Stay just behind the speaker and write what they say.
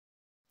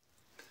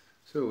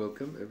So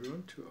welcome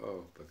everyone to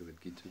our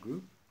Bhagavad Gita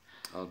group.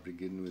 I'll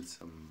begin with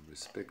some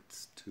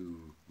respects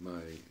to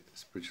my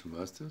spiritual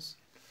masters.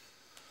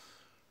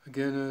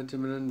 Agena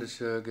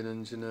Timarandasha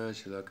Gananjana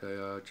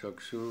Shilakaya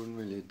Chakshun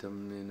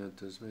Militam Nena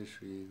Tasme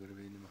Shri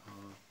Gurave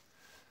Namaha.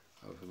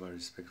 I offer my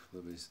respectful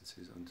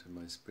obeisances unto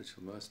my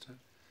spiritual master,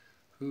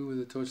 who with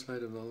the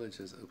torchlight of knowledge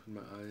has opened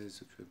my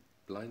eyes which were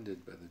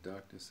blinded by the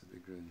darkness of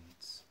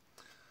ignorance.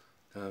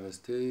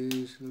 Namaste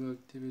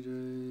Shilabhakti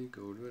Vijay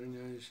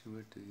Gaudvaranyaya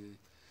Shimurti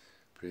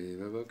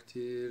Prema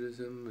Bhakti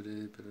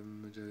Rasamre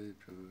Paramajay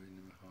Prabhu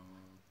Namaha.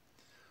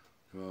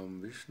 Namam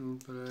Vishnu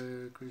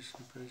Paraya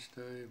Krishna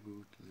Prashtaya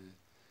Bhutale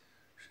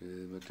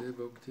Srimate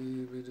Bhakti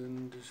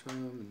Vedanta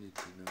Swami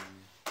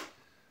Nityanami.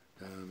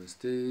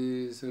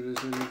 Namaste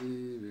Saraswati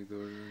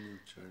Vigorani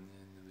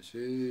Charni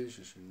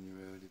Navashesha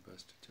Shunyavadi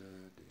Pastata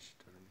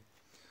Deshitarani.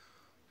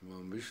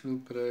 Namam Vishnu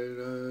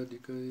Paraya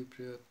Radhikai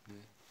Priyatne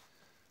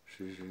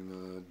Shri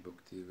Srimad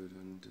Bhakti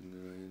Vedanta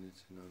Narayana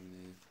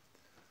Nityanami.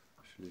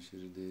 Shri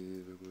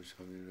Shirdeva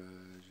Goswami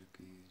Raj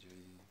Ki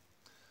Jai.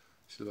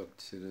 Shri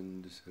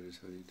Bhaktivedanta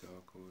Saraswati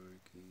Thakur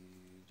Ki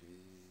Jai.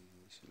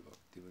 Shri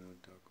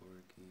Bhaktivedanta Thakur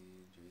Ki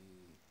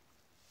Jai.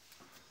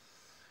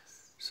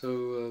 So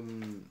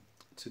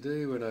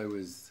today when I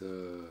was,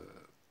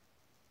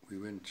 we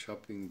went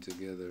shopping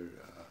together,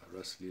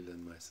 Raslila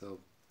and myself,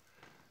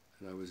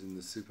 and I was in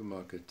the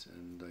supermarket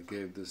and I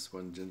gave this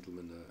one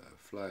gentleman a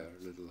flyer,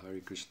 a little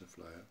Hare Krishna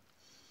flyer,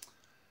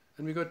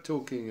 and we got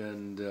talking,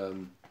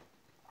 and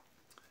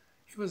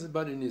he was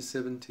about in his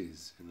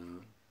 70s, you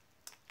know,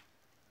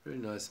 very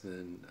nice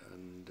man,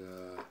 and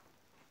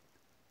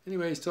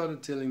anyway, he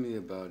started telling me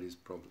about his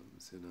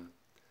problems, you know,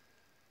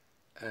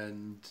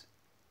 and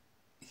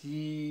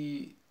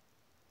he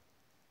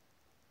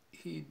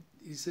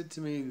said to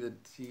me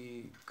that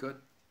he got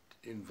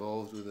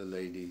involved with a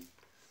lady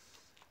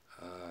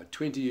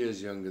 20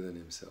 years younger than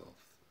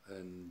himself,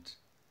 and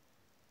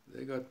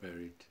they got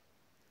married,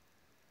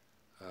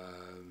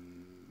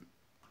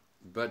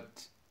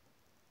 but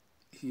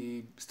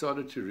he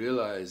started to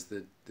realize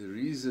that the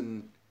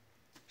reason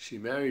she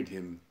married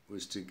him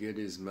was to get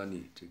his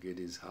money, to get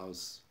his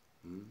house.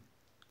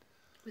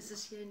 Was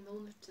this here in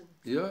Wilmington?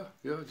 Yeah,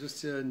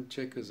 just here in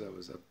Checkers, I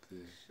was up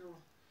there. Sure.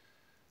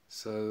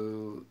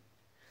 So,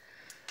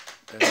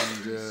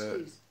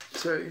 and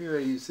so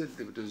anyway, he said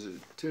that it was a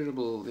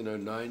terrible,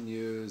 9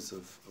 years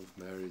of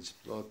marriage,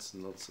 lots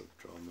and lots of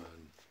drama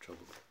and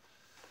trouble.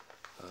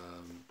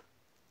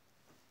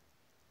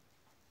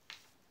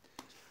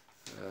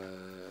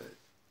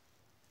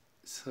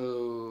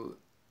 So,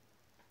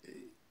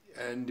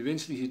 and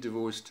eventually he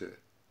divorced her.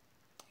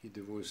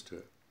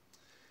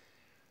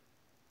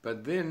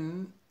 But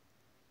then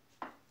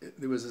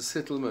there was a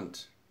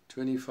settlement,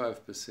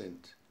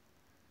 25%.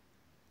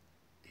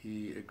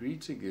 He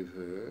agreed to give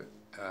her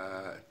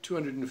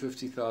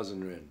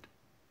 250,000 rand,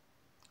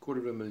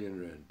 250,000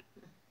 rand.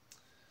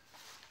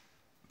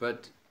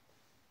 But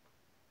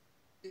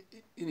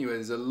anyway,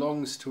 there's a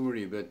long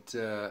story, but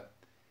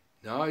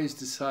now he's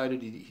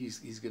decided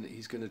he's going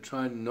to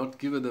try and not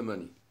give her the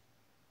money.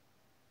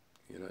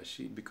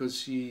 Because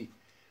she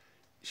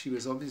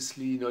was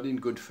obviously not in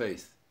good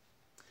faith.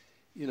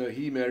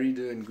 He married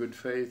her in good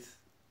faith,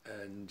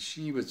 and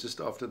she was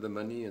just after the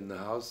money and the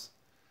house.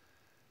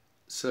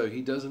 So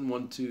he doesn't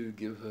want to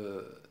give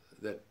her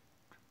that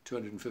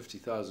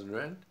 250,000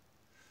 rand,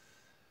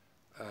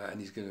 and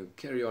he's going to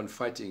carry on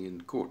fighting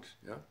in court.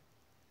 Yeah,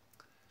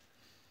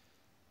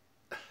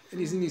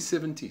 and he's in his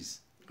 70s.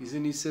 He's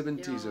in his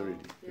 70s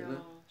already.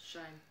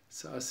 Shame.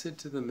 So I said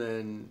to the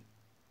man,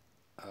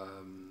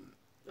 and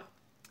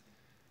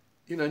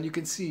you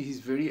can see he's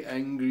very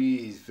angry,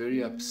 he's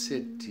very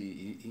upset,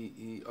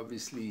 he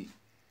obviously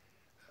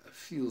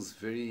feels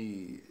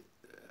a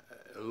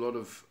lot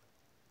of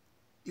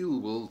ill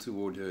will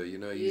toward her,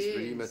 he's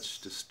very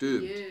much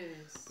disturbed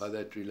by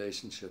that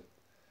relationship.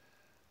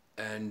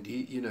 And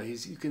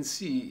you can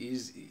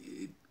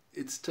see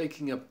it's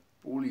taking up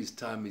all his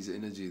time, his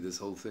energy, this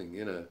whole thing,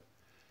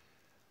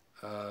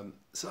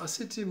 So I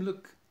said to him,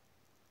 look,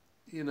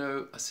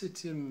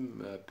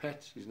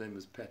 Pat, his name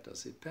was Pat, I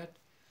said, Pat,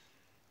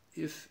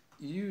 if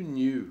you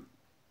knew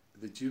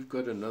that you've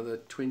got another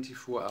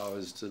 24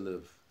 hours to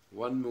live,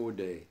 one more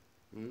day,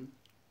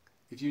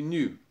 if you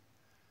knew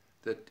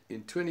that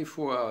in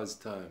 24 hours'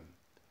 time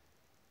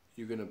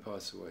you're going to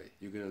pass away,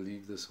 you're going to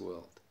leave this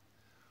world,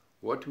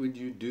 what would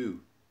you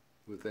do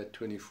with that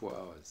 24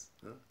 hours?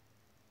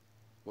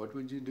 What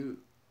would you do?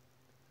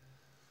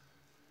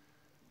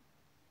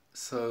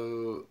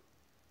 So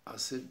I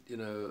said,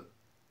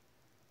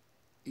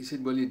 he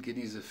said, well, he'd get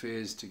his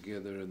affairs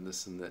together and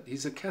this and that.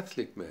 He's a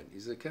Catholic man.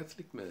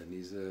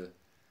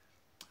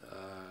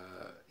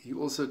 He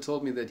also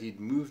told me that he'd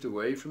moved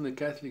away from the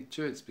Catholic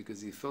Church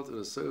because he felt it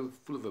was so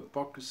full of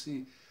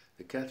hypocrisy.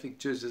 The Catholic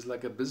Church is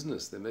like a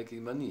business. They're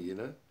making money,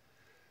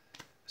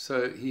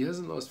 So he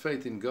hasn't lost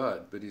faith in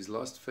God, but he's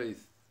lost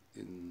faith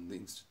in the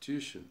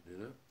institution,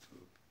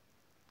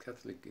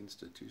 Catholic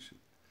institution.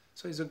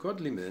 So he's a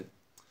godly man.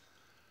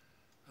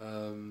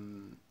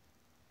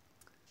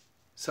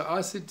 So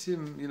I said to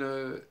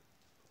him,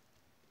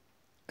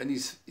 And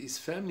his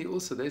family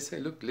also, they say,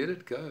 look, let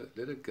it go,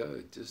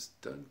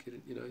 just don't get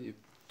it, you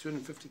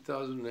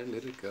 250,000 and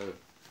let it go.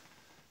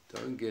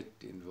 Don't get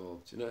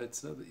involved.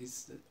 It's not.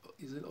 He's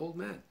an old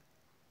man.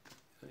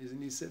 He's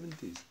in his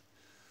 70s.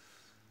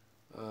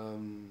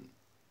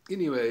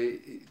 Anyway,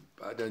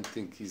 I don't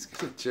think he's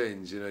going to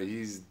change.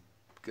 He's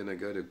going to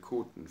go to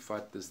court and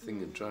fight this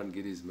thing and try and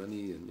get his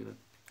money, and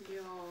Yeah.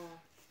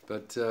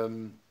 But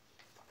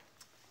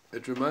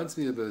it reminds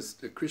me of a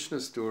Krishna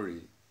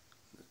story,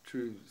 a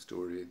true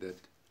story, that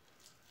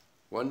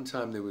one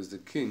time there was the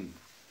king,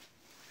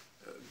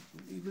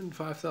 even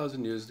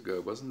 5,000 years ago,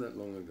 it wasn't that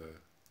long ago,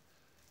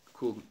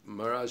 called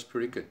Maharaj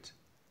Pariksit.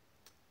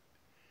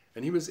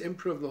 And he was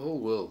emperor of the whole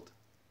world.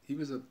 He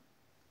was a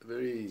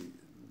very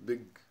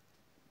big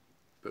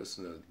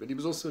personality, but he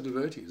was also a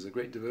devotee. He was a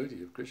great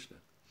devotee of Krishna.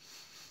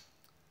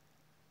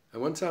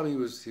 And one time he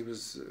was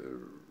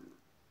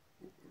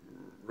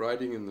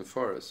riding in the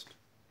forest,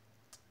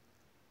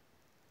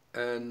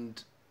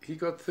 and he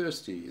got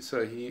thirsty.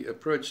 So he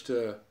approached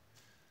a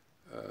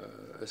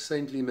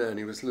saintly man.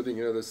 He was living,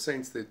 the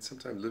saints, they'd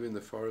sometimes live in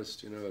the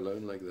forest,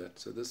 alone like that.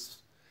 So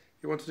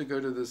he wanted to go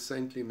to this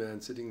saintly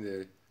man sitting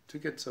there to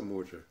get some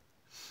water.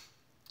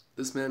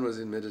 This man was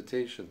in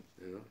meditation,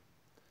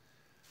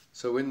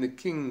 So when the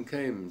king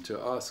came to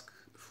ask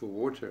for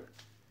water,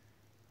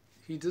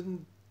 he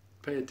didn't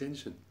pay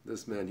attention,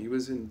 this man. He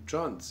was in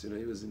trance,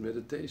 he was in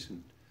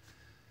meditation.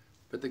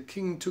 But the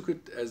king took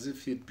it as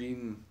if he'd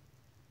been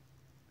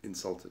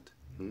insulted.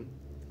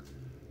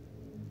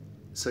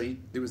 So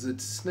there was a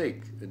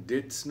snake, a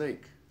dead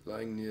snake,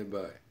 lying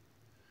nearby.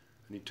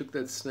 And he took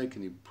that snake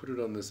and he put it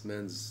on this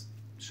man's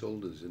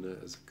shoulders,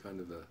 as a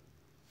kind of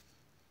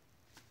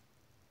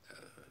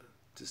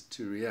just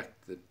to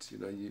react that,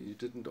 you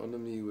didn't honor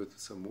me with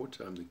some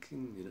water, I'm the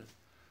king,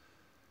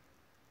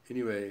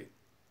 Anyway,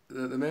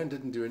 the man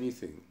didn't do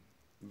anything.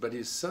 But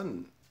his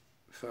son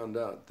found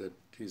out that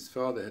his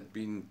father had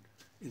been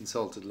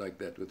insulted like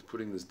that, with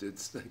putting this dead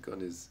snake on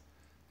his,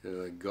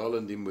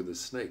 garland him with a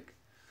snake.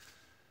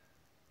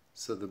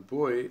 So the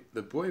boy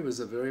was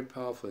a very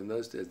powerful, in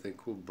those days they're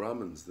called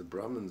Brahmins. The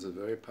Brahmins are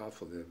very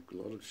powerful, they have a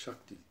lot of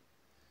Shakti.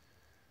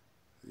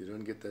 You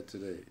don't get that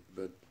today.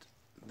 But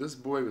this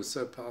boy was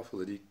so powerful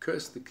that he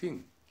cursed the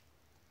king.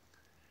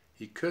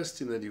 He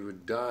cursed him that he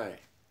would die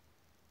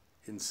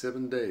in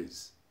 7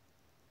 days.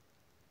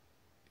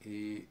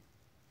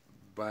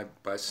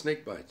 By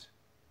snake bite.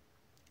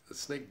 The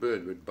snake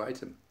bird would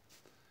bite him.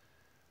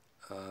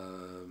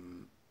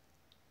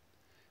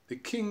 The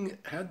king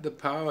had the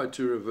power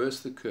to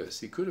reverse the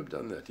curse. He could have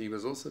done that. He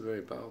was also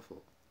very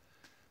powerful.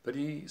 But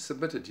he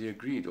submitted, he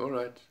agreed, all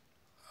right,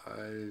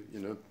 I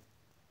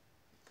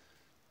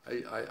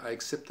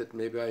accept that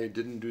maybe I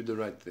didn't do the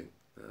right thing.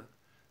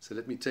 So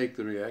let me take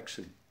the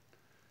reaction.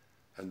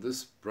 And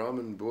this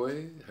Brahmin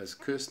boy has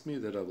cursed me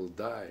that I will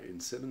die in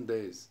 7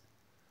 days.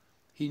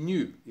 He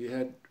knew, he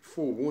had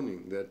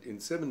forewarning that in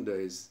 7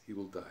 days he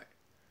will die.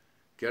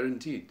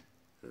 Guaranteed.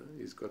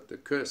 He's got the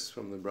curse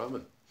from the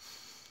Brahmin.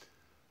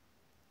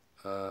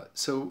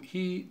 So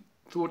he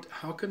thought,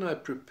 how can I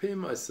prepare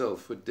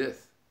myself for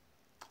death?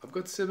 I've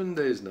got 7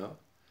 days now,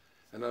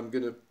 and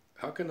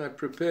how can I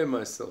prepare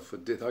myself for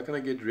death? How can I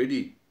get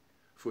ready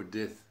for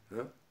death?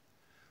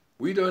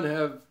 We don't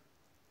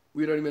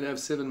even have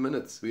 7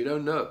 minutes. We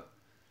don't know.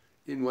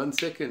 In 1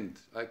 second,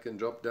 I can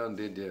drop down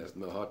dead here.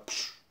 My heart,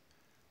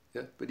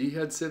 yeah. But he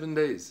had 7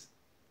 days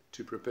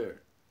to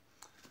prepare.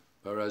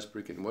 Maharaj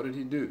Pariksit. What did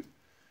he do?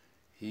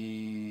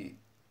 He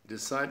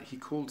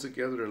called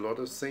together a lot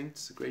of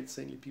saints, great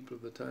saintly people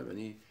of the time, and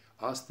he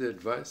asked their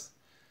advice.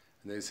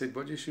 And they said,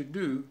 what you should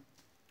do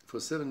for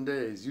 7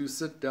 days, you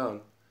sit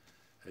down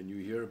and you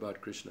hear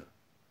about Krishna.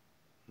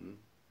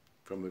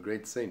 From a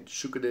great saint,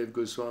 Shukadev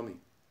Goswami.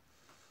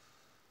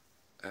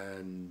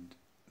 And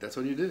that's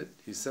what he did.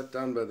 He sat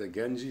down by the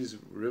Ganges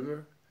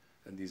river,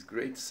 and these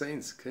great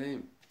saints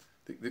came.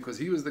 Because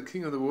he was the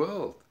king of the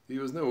world. He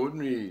was no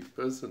ordinary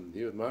person.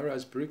 He was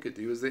Maharaj Pariksit.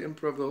 He was the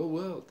emperor of the whole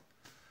world.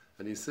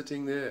 And he's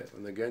sitting there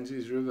on the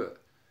Ganges river,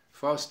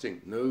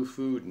 fasting, no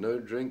food, no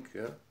drink.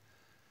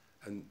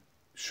 And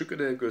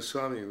Shukadev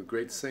Goswami, a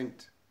great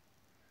saint,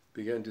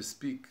 began to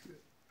speak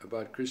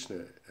about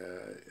Krishna.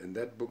 And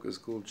that book is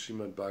called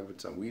Srimad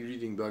Bhagavatam. We're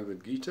reading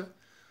Bhagavad Gita,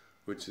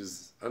 which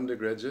is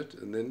undergraduate,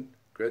 and then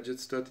graduate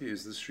study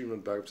is the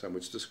Srimad Bhagavatam,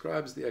 which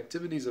describes the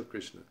activities of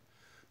Krishna.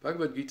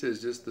 Bhagavad Gita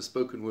is just the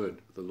spoken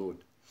word of the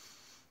Lord.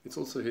 It's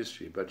also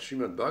history, but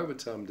Srimad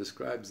Bhagavatam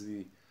describes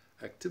the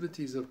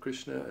activities of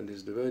Krishna and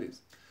his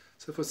devotees.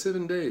 So for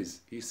 7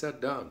 days, he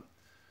sat down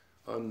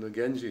on the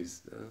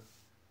Ganges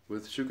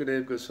with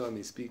Shukadev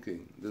Goswami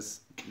speaking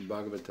this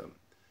Bhagavatam.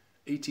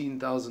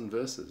 18,000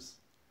 verses.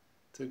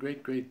 It's a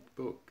great, great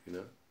book,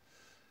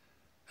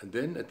 And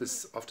then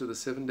after the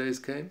 7 days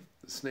came,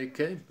 the snake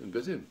came and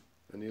bit him,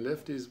 and he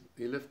left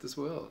this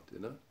world,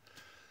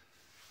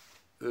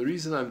 The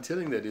reason I'm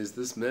telling that is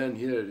this man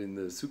here in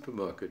the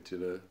supermarket,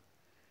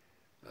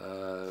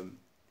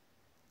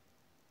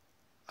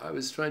 I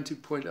was trying to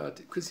point out,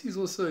 because he's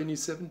also in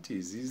his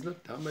 70s, he's not,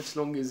 how much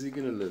longer is he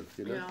going to live,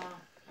 Yeah.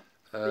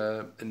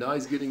 And now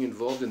he's getting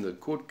involved in the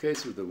court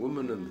case with the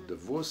woman and the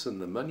divorce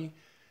and the money.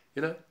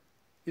 You know,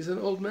 he's an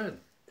old man.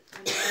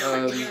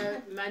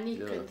 Money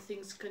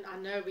things can. I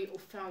know we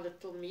off our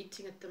little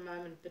meeting at the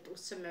moment, but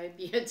also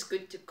maybe it's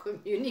good to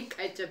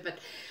communicate a bit.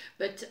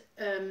 But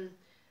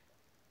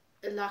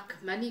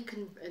like money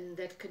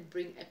that can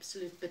bring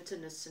absolute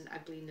bitterness and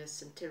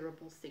ugliness and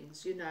terrible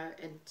things, you know.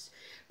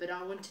 But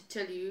I want to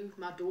tell you,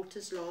 my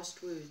daughter's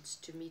last words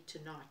to me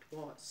tonight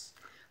was,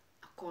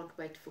 "I can't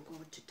wait for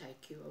God to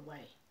take you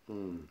away."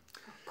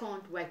 I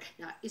can't wait.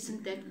 Now,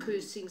 isn't that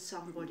cursing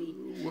somebody?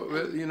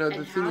 Well, you know,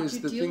 the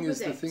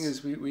thing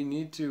is, we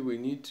need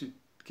to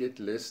get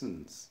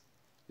lessons,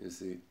 you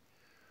see,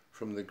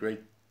 from the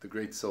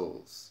great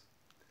souls.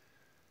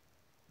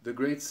 The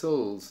great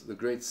souls, the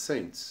great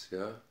saints,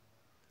 yeah,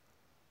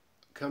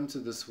 come to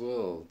this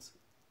world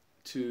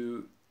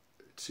to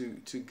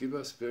give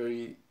us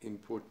very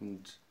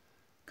important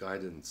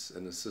guidance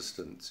and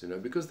assistance, you know,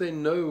 because they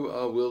know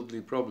our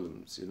worldly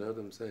problems, you know what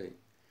I'm saying?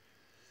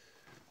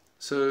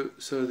 So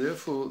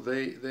therefore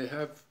they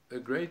have a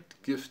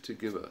great gift to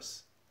give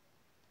us.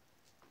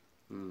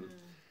 You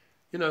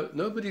know,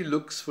 nobody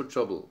looks for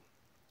trouble,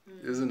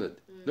 isn't it?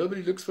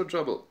 Nobody looks for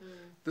trouble.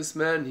 This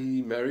man,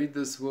 he married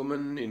this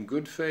woman in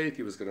good faith,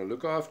 he was going to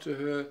look after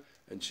her,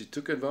 and she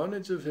took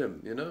advantage of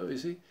him, you know, you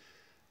see?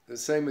 The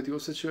same with your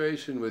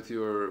situation, with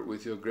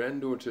your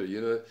granddaughter,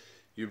 you know,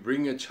 you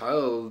bring a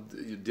child,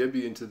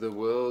 Debbie, into the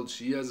world,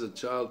 she has a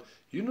child,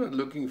 you're not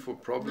looking for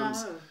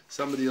problems, no.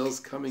 Somebody else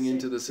coming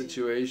into the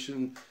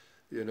situation,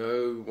 you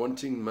know,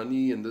 wanting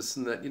money and this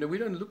and that. You know, we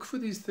don't look for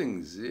these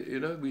things, you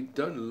know, we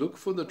don't look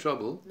for the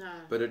trouble,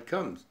 but it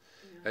comes.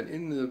 Yeah. And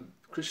in the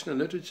Krishna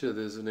literature,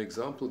 there's an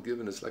example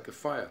given, it's like a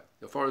fire,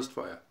 a forest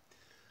fire.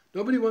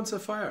 Nobody wants a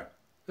fire.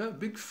 No,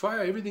 big fire,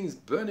 everything's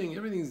burning,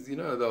 everything's, you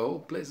know, the whole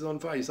place is on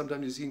fire.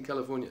 Sometimes you see in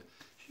California,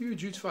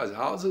 huge, huge fires.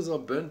 Houses are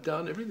burnt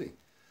down, everything.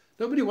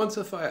 Nobody wants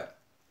a fire,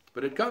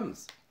 but it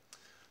comes.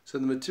 So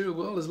the material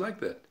world is like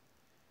that.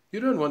 You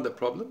don't want the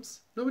problems.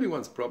 Nobody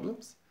wants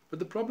problems, but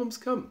the problems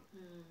come.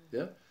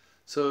 Yeah.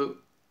 So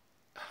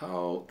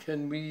how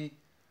can we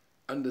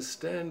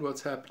understand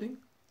what's happening?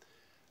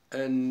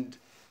 And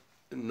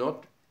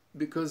not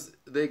because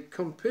they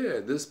compare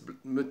this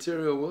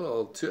material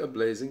world to a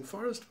blazing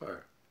forest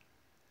fire.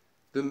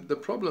 The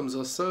problems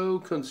are so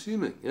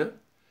consuming. Yeah.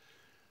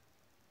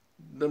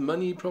 The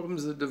money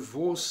problems, the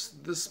divorce,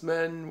 this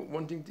man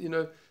wanting, you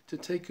know, to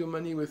take your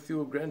money with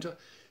your grandchild.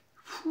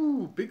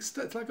 Whew, big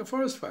stuff. It's like a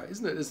forest fire,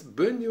 isn't it? It's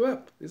burn you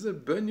up. Isn't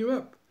it? Burn you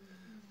up.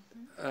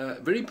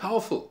 Very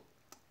powerful.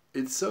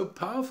 It's so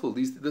powerful.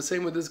 The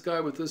same with this guy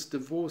with this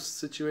divorce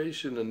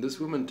situation and this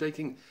woman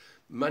taking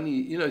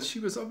money. You know, she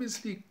was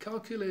obviously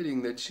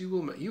calculating that she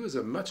will. He was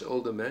a much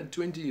older man,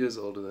 20 years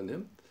older than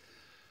him.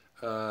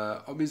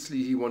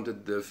 Obviously, he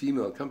wanted the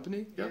female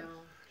company. Yeah.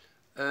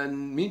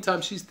 And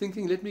meantime, she's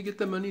thinking, let me get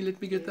the money,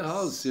 let me get the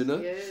house, you know.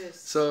 Yes.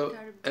 So,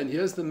 and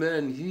here's the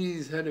man,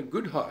 he's had a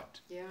good heart.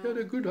 Yeah. He had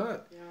a good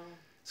heart. Yeah.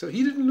 So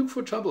he didn't look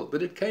for trouble,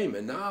 but it came.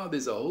 And now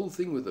there's a whole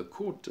thing with the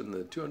court and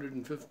the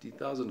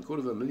 250,000,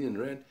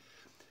 R250,000.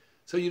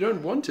 So you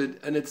don't want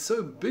it, and it's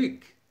so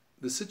big.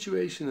 The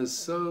situation is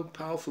so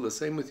powerful. The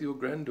same with your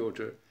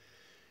granddaughter.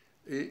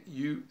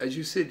 As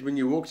you said, when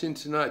you walked in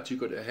tonight, you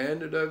got to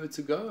hand it over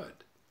to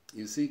God.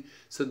 You see?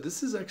 So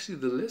this is actually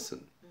the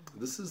lesson.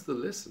 This is the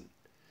lesson.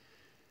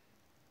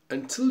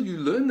 Until you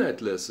learn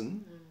that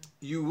lesson,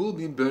 you will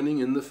be burning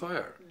in the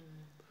fire.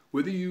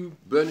 Whether you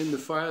burn in the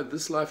fire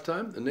this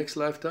lifetime, the next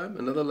lifetime,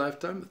 another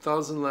lifetime,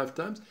 1,000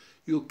 lifetimes,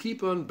 you'll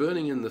keep on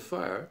burning in the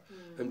fire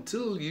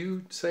until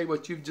you say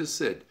what you've just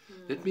said.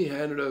 Let me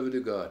hand it over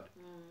to God.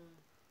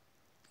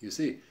 You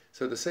see?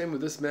 So the same with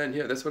this man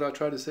here. That's what I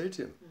try to say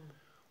to him.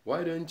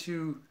 Why don't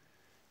you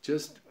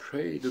just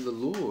pray to the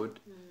Lord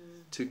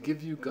to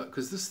give you God?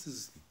 Because this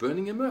is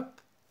burning him up.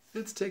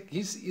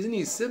 He's in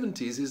his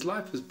 70s, his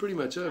life is pretty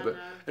much over.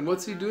 And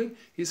what's he doing?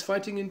 He's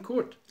fighting in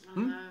court. I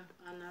know.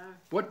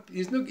 What?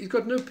 He's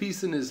got no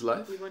peace in his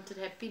life. He wanted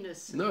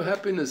happiness. No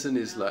happiness in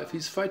his life.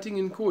 He's fighting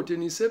in court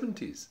in his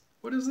 70s.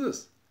 What is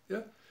this?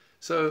 Yeah.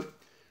 So,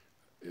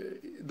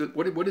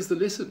 what is the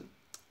lesson?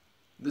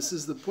 This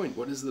is the point.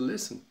 What is the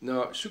lesson?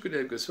 Now,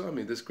 Shukadeva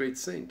Goswami, this great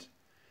saint,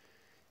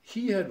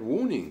 he had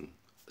warning,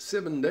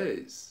 7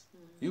 days.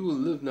 You will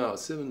live now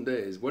 7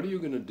 days. What are you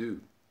going to do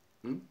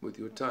with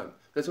your time?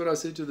 That's what I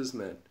said to this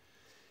man.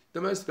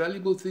 The most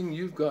valuable thing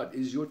you've got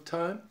is your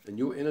time and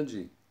your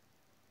energy.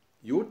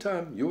 Your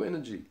time, your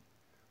energy.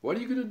 What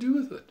are you going to do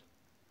with it?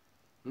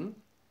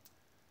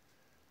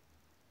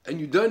 And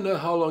you don't know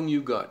how long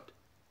you've got.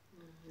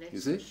 You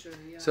see? True,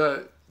 yeah.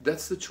 So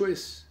that's the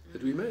choice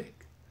that we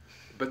make.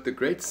 But the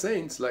great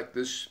saints like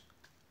this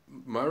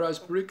Maharaj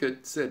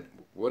Pariksit said,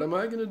 what am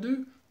I going to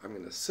do? I'm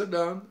going to sit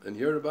down and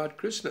hear about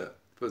Krishna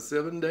for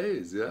 7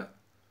 days, yeah?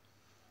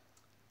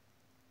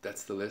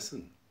 That's the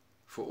lesson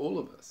for all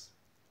of us.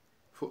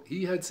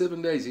 He had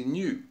 7 days, he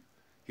knew.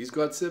 He's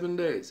got 7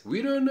 days.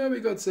 We don't know he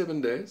got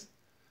 7 days.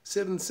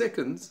 7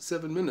 seconds,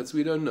 7 minutes,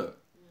 we don't know.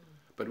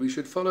 But we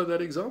should follow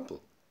that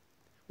example.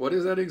 What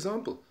is that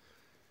example?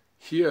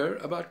 hear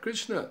about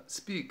Krishna,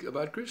 speak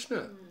about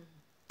Krishna.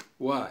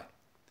 Why?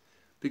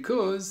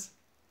 Because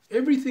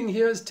everything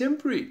here is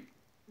temporary.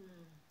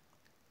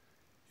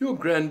 Your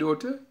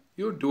granddaughter,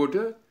 your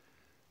daughter,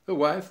 the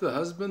wife, the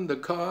husband, the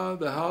car,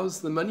 the house,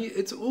 the money,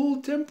 it's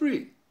all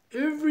temporary.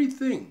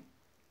 Everything.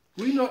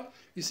 We're not,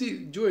 you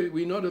see, Joy,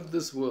 we're not of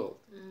this world.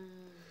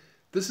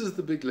 This is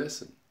the big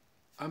lesson.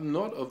 I'm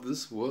not of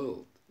this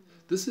world.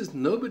 This is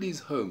nobody's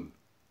home.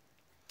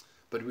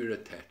 But we're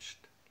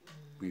attached.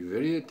 We're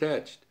very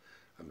attached.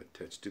 I'm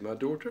attached to my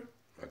daughter,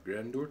 my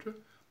granddaughter,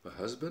 my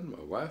husband,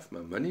 my wife,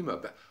 my money,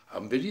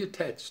 I'm very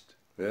attached.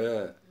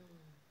 Yeah.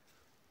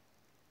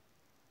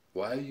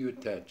 Why are you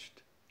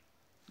attached?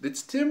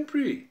 It's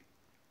temporary.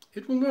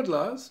 It will not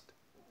last.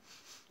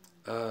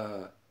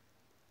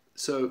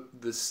 So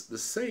the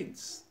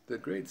saints, the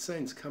great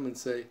saints, come and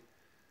say,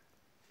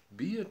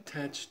 be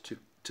attached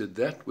to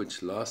that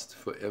which lasts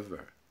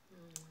forever.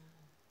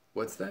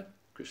 What's that?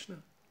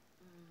 Krishna.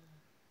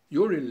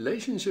 Your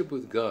relationship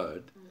with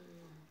God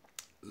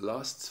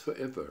lasts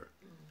forever.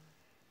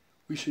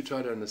 We should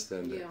try to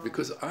understand that.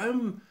 Because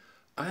I'm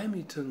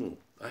eternal.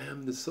 I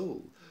am the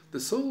soul. The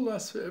soul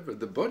lasts forever.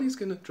 The body's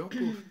going to drop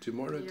off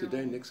tomorrow,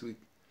 today, next week.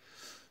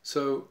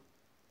 So,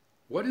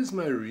 what is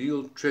my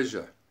real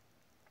treasure?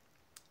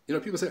 You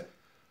know, people say,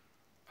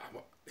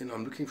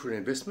 I'm looking for an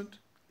investment,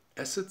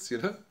 assets,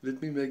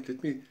 let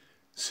me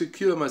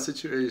secure my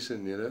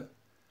situation,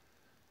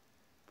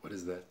 What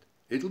is that?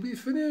 It'll be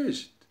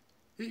finished.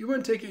 You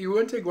won't take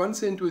 1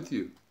 cent with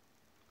you.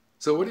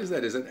 So what is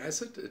that? Is an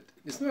asset?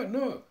 It's not,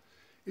 no.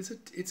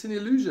 It's an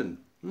illusion.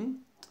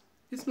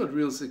 It's not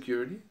real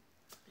security.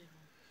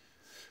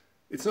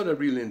 It's not a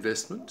real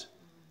investment.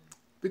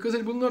 Because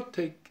it will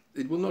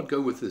not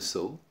go with the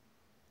soul.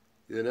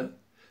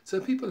 So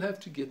people have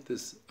to get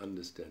this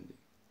understanding.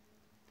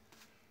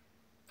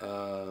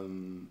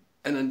 And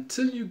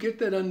until you get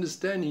that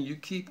understanding, you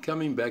keep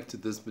coming back to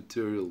this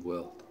material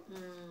world.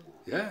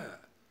 Yeah.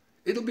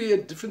 It'll be a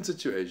different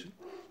situation.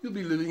 You'll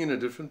be living in a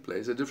different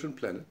place, a different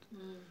planet.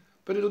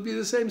 But it'll be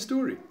the same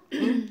story.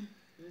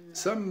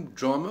 Some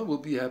drama will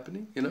be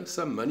happening,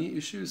 some money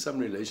issues, some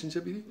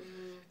relationship.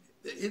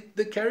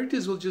 The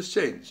characters will just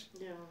change.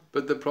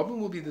 But the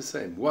problem will be the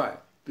same. Why?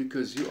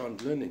 Because you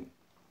aren't learning.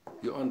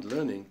 You aren't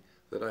learning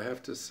that I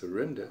have to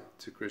surrender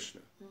to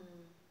Krishna.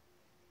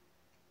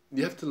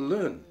 You have to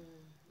learn.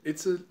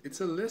 It's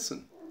a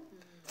lesson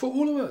for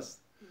all of us.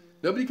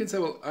 Nobody can say,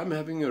 well, I'm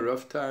having a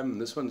rough time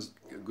and this one's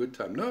a good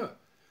time. No,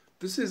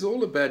 this is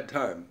all a bad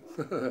time.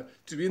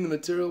 To be in the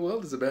material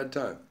world is a bad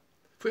time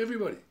for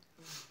everybody.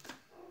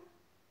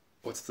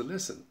 What's the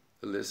lesson?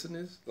 The lesson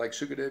is, like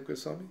Shukadeva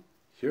Goswami,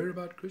 hear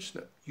about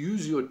Krishna.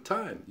 Use your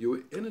time, your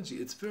energy.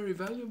 It's very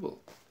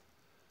valuable.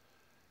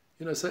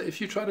 So if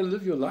you try to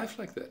live your life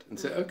like that and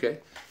say, okay,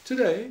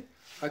 today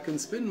I can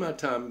spend my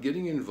time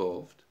getting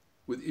involved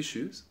with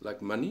issues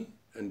like money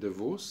and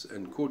divorce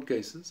and court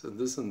cases and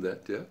this and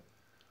that,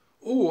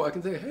 Or I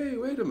can say, hey,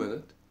 wait a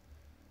minute.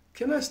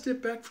 Can I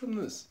step back from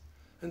this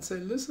and say,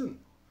 listen,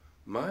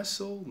 my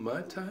soul,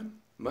 my time,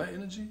 my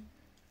energy,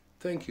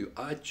 thank you.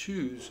 I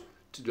choose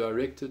to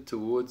direct it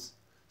towards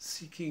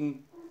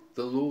seeking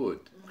the Lord,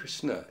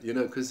 Krishna,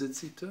 because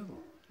it's eternal.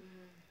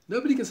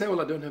 Nobody can say,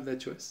 well, I don't have that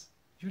choice.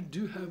 You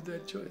do have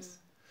that choice.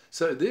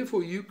 So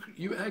therefore,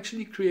 you're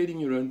actually creating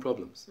your own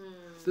problems.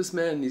 This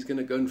man is going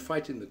to go and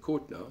fight in the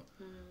court now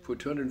for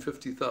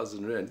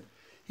 250,000 rand.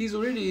 He's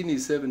already in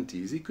his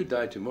 70s. He could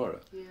die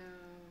tomorrow.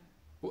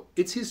 Well,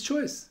 it's his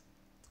choice.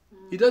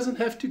 He doesn't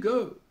have to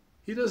go.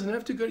 He doesn't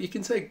have to go. He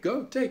can say,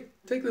 go, take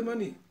the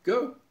money,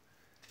 go.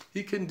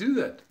 He can do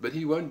that, but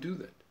he won't do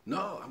that.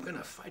 No, I'm going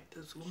to fight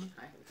this woman.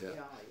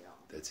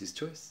 That's his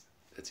choice.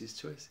 That's his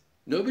choice.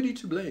 Nobody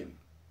to blame.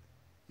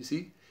 You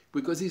see?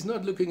 Because he's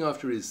not looking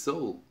after his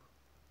soul.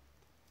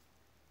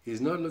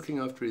 He's not looking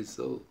after his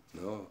soul.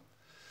 No.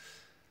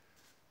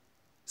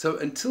 So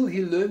until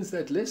he learns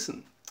that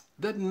lesson,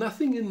 that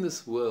nothing in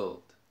this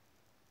world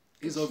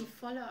is of...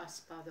 follow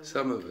us, by the way?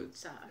 Some of it.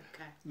 So,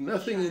 okay.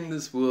 Nothing in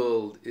this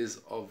world is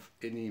of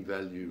any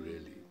value,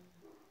 really.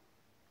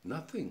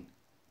 Nothing.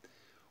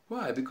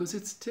 Why? Because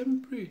it's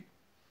temporary.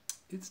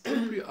 It's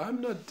temporary.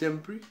 I'm not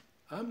temporary.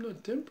 I'm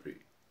not temporary.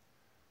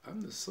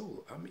 I'm the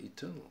soul. I'm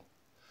eternal.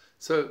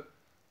 So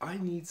I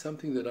need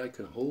something that I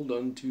can hold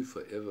on to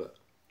forever.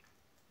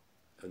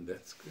 And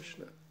that's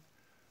Krishna.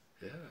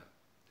 Yeah.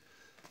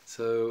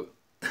 So...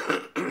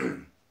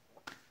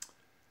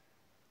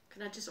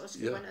 Can I just ask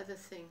you one other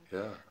thing?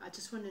 Yeah. I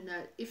just want to know,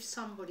 if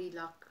somebody,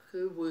 like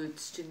her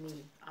words to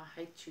me, I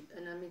hate you,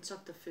 and I mean, it's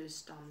not the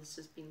first time this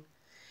has been,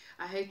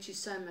 I hate you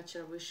so much,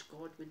 I wish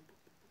God would,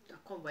 I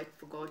can't wait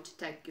for God to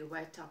take you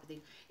away, type of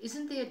thing.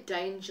 Isn't there a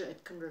danger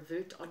it can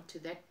revert onto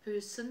that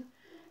person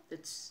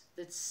that's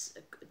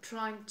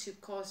trying to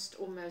cast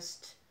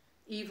almost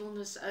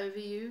evilness over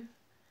you?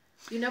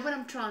 You know what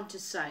I'm trying to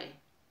say?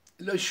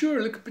 No,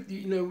 sure. Look, but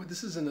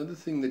this is another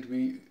thing that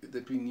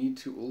we need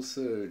to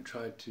also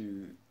try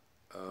to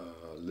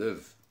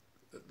live.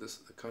 This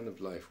kind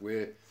of life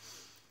where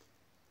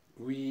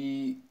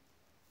we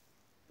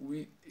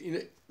we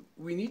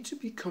need to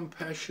be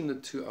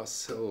compassionate to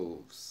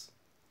ourselves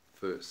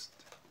first.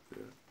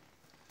 Yeah?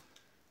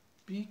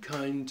 Be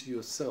kind to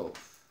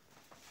yourself.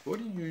 What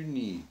do you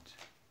need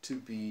to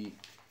be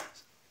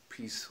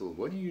peaceful?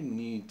 What do you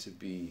need to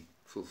be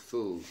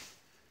fulfilled?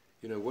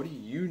 You know, what do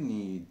you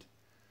need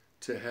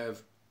to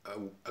have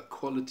a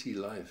quality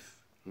life?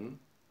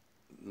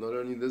 Not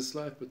only this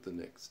life, but the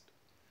next.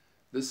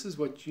 This is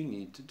what you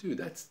need to do.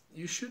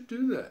 You should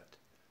do that.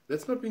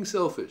 That's not being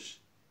selfish.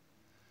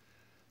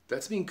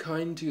 That's being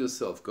kind to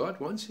yourself. God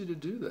wants you to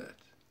do that.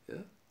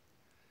 Yeah.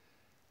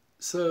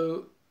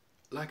 So,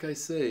 like I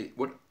say,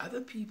 what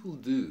other people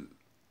do,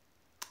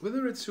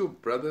 whether it's your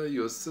brother,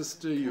 your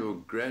sister, your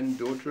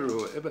granddaughter,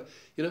 or whatever,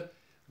 you know,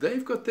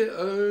 they've got their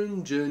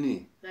own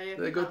journey.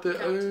 They've got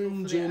their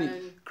own journey.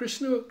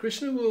 Krishna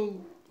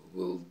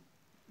will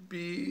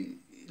be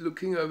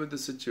looking over the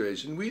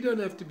situation. We don't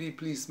have to be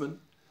policemen.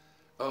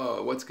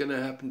 Oh, what's going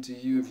to happen to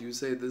you if you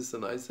say this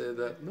and I say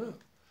that? No.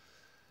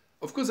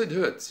 Of course it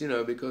hurts, you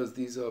know, because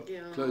these are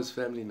close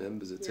family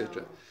members,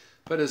 etc.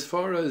 But as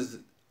far as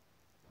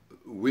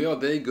where are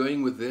they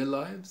going with their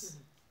lives,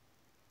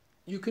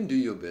 you can do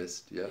your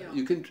best.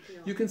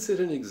 You can set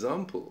an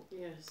example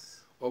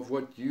of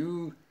what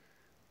you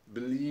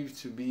believe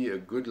to be a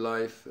good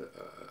life,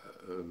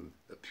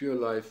 a pure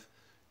life,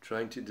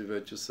 trying to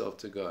devote yourself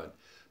to God.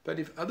 But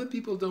if other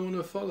people don't want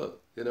to follow,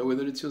 you know,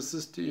 whether it's your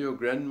sister, your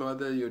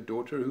grandmother, your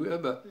daughter,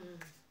 whoever,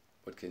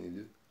 what can you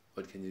do?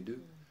 What can you do?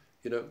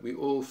 You know, we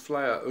all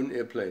fly our own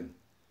airplane.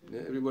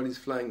 Yeah? Everybody's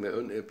flying their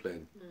own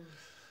airplane.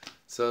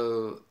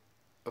 So,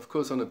 of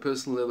course, on a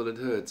personal level it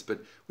hurts,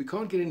 but we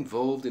can't get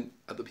involved in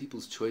other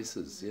people's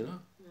choices, you know?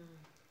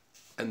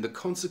 And the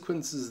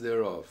consequences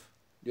thereof.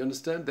 You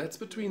understand? That's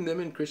between them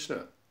and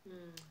Krishna.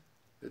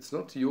 It's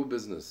not your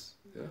business.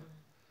 Yeah?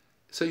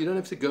 So you don't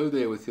have to go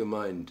there with your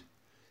mind.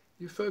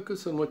 You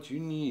focus on what you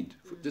need.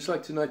 Just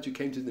like tonight you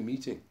came to the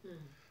meeting.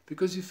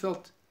 Because you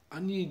felt, I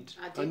need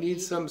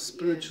some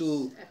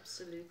spiritual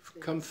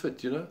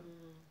comfort, you know.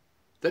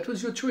 That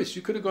was your choice.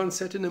 You could have gone and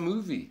sat in a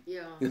movie,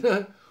 you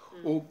know,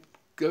 or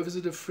go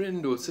visit a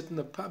friend or sit in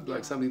a pub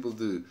like some people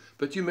do.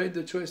 But you made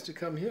the choice to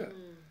come here.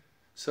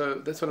 So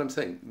that's what I'm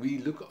saying. We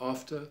look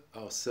after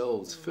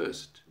ourselves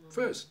first.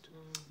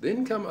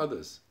 Then come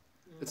others.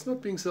 It's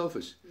not being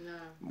selfish. No.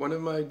 One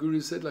of my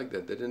gurus said like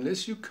that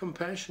unless you're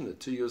compassionate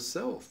to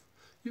yourself,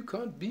 you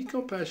can't be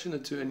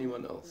compassionate to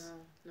anyone else.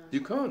 No.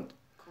 You can't.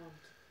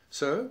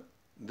 So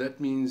that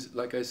means,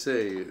 like I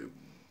say,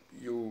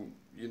 your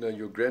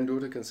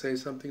granddaughter can say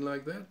something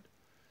like that,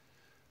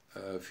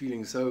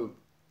 feeling so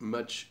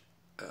much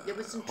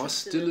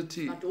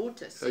hostility. My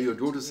daughter said, your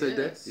daughter said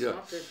that? Yeah.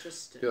 Not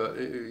interested. Yeah,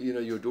 you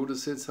know, your daughter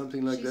said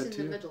something like that too? She's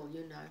in the middle,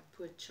 you know,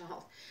 poor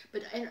child.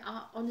 But and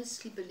I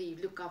honestly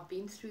believe, look, I've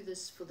been through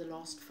this for the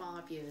last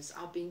 5 years.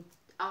 I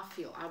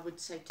would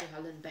say to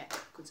hell and back,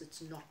 because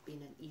it's not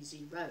been an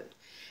easy road.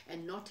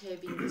 And not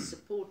having the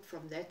support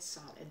from that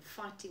side and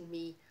fighting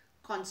me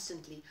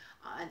constantly.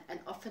 And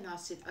often I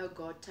said, oh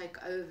God,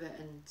 take over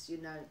and, you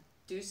know,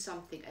 do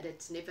something. And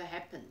it's never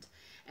happened.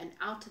 And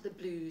out of the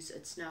blues,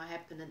 it's now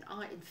happened. And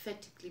I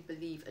emphatically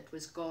believe it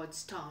was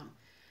God's time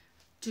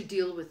to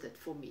deal with it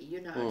for me,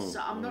 you know. So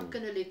I'm not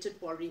going to let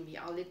it worry me.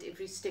 I'll let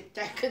every step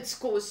take its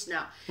course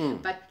now.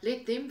 But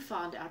let them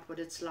find out what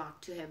it's like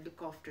to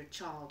look after a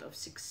child of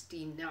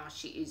 16 now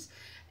she is.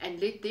 And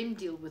let them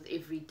deal with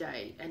every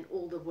day and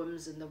all the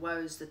whims and the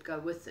woes that go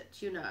with it,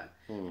 you know.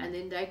 And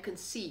then they can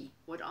see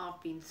what I've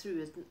been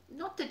through.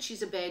 Not that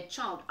she's a bad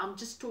child. I'm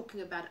just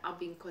talking about I've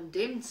been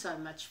condemned so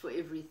much for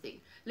everything.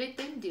 Let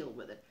them deal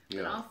with it.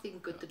 And I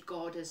think good that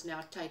God has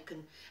now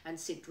taken and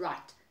said,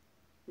 right,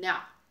 now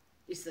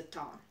is the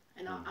time.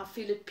 And I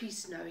feel at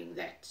peace knowing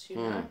that, you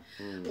know.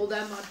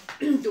 Although my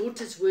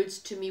daughter's words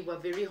to me were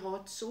very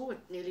hard sore, it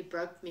nearly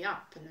broke me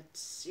up. And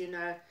it's, you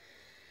know,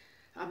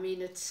 I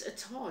mean,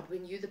 it's hard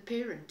when you're the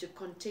parent to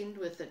contend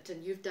with it,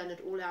 and you've done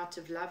it all out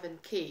of love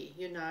and care,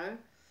 you know.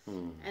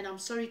 And I'm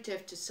sorry to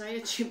have to say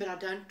it to you, but I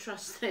don't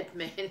trust that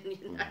man,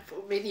 you know,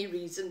 for many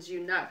reasons,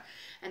 you know.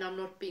 And I'm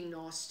not being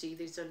nasty.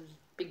 There's a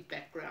big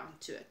background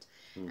to it.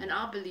 And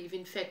I believe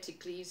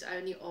emphatically he's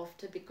only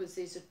after because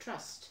there's a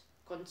trust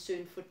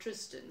concern for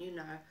Tristan, you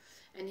know.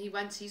 And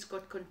once he's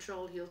got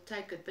control, he'll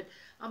take it. But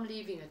I'm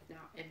leaving it now.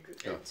 And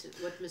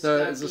what Mr.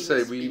 No, as I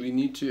say, we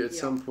need to at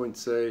some point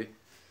say,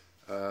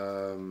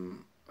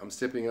 I'm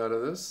stepping out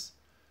of this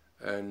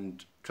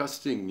and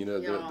trusting, you know,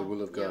 the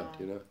will of God,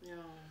 you know.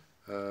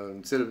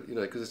 Instead of, you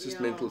know, because it's just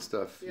mental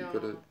stuff. You've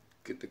got to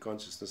get the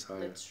consciousness higher.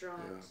 That's right.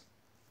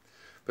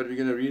 But we're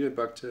going to read a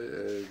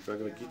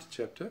Bhagavad Gita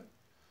chapter,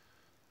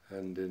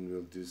 and then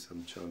we'll do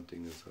some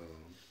chanting as well.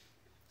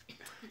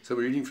 So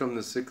we're reading from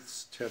the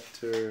 6th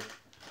chapter,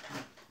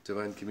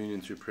 Divine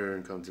Communion through Prayer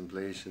and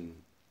Contemplation.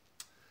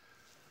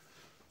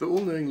 The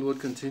all-knowing Lord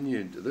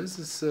continued, those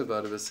who serve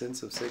out of a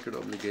sense of sacred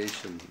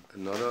obligation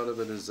and not out of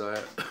a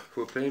desire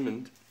for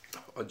payment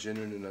are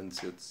genuine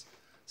renunciates,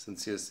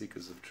 sincere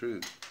seekers of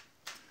truth.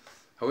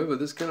 However,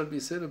 this cannot be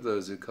said of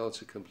those who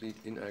culture complete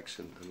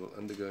inaction and will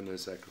undergo no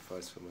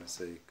sacrifice for my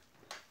sake.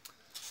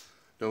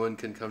 No one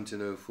can come to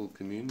know full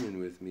communion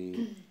with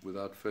me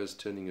without first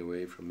turning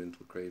away from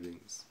mental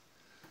cravings.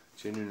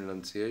 Genuine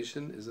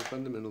renunciation is a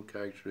fundamental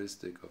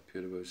characteristic of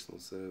pure devotional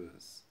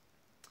service.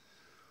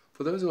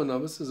 For those who are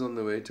novices on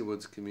the way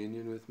towards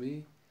communion with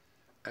me,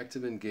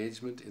 active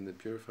engagement in the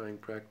purifying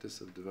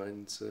practice of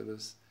divine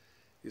service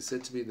is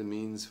said to be the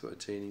means for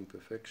attaining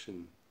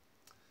perfection.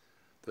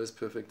 Those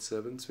perfect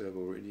servants who have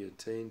already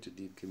attained to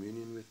deep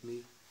communion with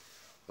me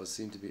are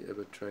seen to be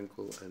ever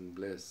tranquil and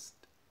blessed.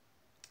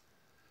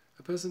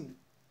 A person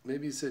may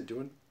be said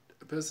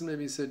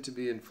to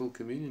be in full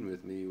communion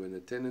with me when the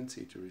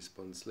tendency to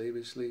respond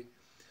slavishly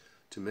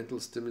to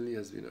mental stimuli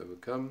has been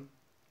overcome,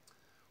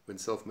 when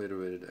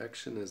self-motivated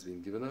action has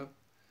been given up,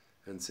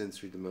 and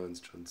sensory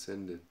demands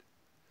transcended.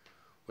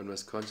 One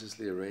must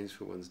consciously arrange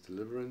for one's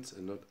deliverance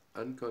and not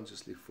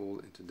unconsciously fall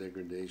into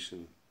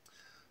degradation.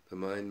 The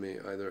mind may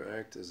either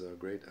act as our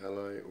great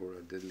ally or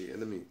our deadly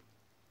enemy.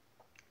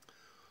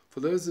 For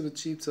those who have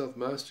achieved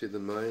self-mastery, the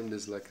mind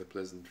is like a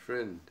pleasant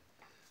friend,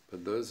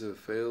 but those who have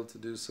failed to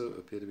do so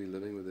appear to be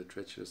living with a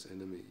treacherous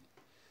enemy.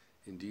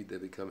 Indeed, they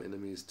become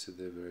enemies to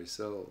their very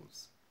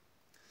selves.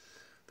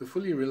 The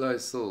fully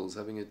realized souls,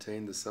 having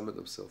attained the summit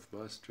of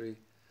self-mastery,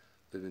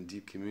 live in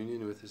deep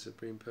communion with the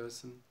Supreme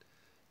Person,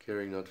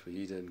 caring not for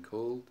heat and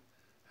cold,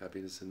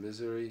 happiness and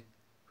misery,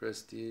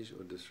 prestige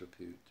or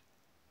disrepute.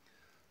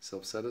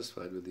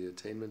 Self-satisfied with the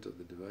attainment of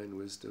the divine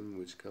wisdom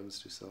which comes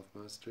to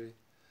self-mastery,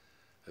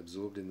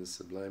 absorbed in the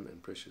sublime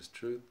and precious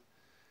truth,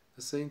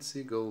 the saints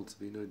see gold to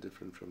be no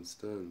different from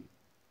stone.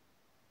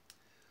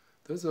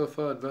 Those who are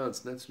far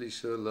advanced naturally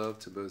show love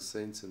to both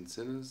saints and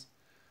sinners,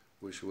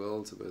 wish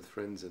well to both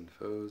friends and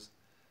foes,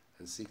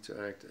 and seek to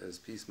act as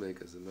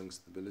peacemakers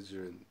amongst the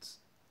belligerents.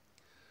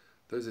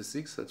 Those who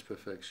seek such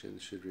perfection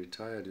should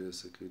retire to a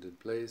secluded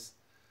place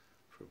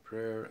for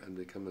prayer and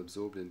become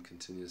absorbed in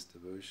continuous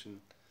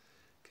devotion,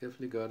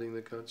 carefully guarding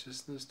the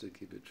consciousness to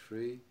keep it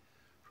free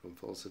from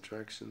false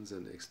attractions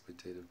and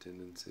exploitative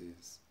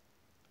tendencies.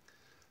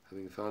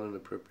 Having found an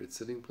appropriate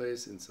sitting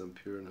place in some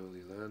pure and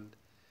holy land,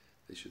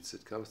 they should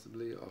sit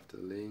comfortably after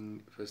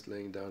first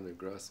laying down a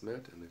grass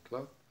mat and a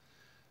cloth,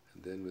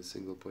 and then with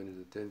single-pointed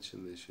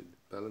attention they should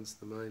balance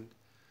the mind,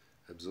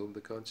 absorb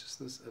the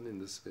consciousness, and in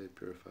this way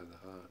purify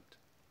the heart.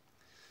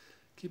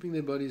 Keeping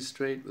their bodies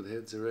straight with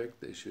heads erect,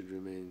 they should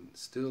remain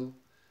still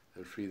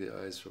and free their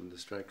eyes from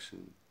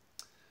distraction.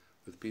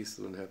 With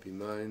peaceful and happy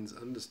minds,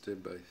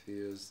 undisturbed by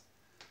fears,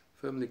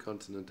 firmly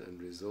continent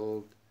and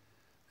resolved,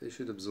 they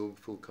should absorb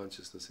full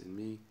consciousness in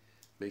me,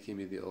 making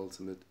me the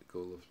ultimate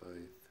goal of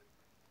life.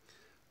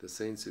 The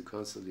saints who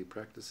constantly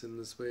practice in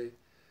this way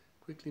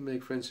quickly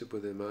make friendship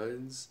with their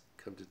minds,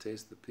 come to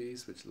taste the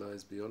peace which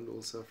lies beyond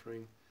all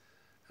suffering,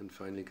 and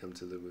finally come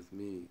to live with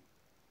me.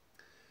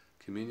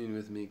 Communion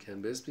with me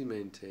can best be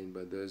maintained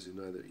by those who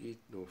neither eat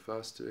nor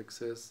fast to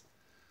excess,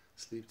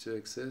 sleep to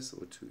excess,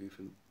 or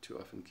too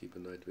often keep a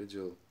night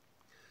vigil.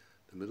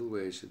 The middle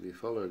way should be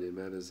followed in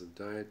matters of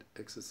diet,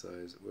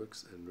 exercise,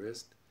 works, and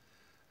rest,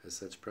 as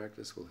such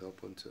practice will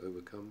help one to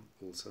overcome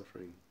all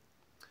suffering.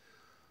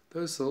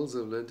 Those souls who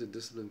have learned to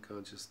discipline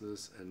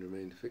consciousness and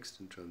remain fixed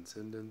in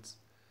transcendence,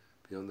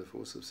 beyond the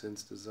force of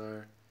sense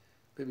desire,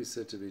 may be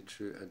said to be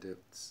true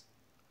adepts.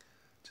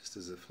 Just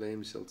as a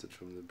flame sheltered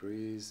from the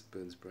breeze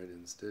burns bright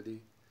and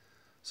steady,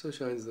 so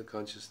shines the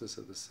consciousness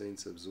of the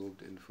saints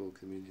absorbed in full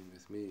communion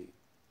with me.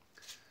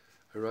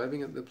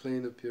 Arriving at the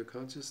plane of pure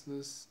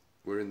consciousness,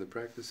 wherein the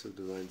practice of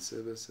divine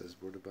service has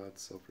brought about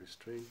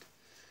self-restraint,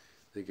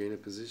 they gain a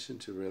position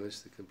to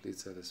relish the complete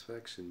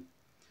satisfaction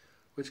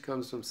which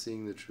comes from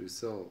seeing the true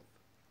self.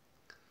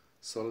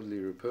 Solidly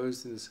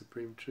reposed in the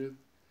supreme truth,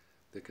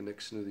 the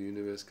connection of the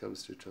universe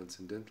comes through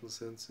transcendental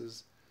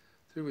senses,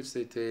 through which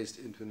they taste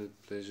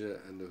infinite pleasure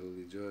and a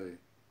holy joy.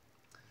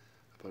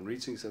 Upon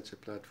reaching such a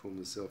platform,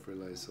 the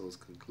self-realized souls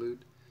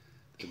conclude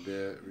that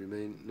there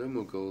remain no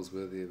more goals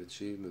worthy of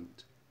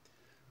achievement.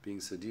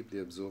 Being so deeply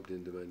absorbed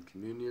in divine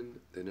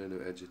communion, they know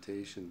no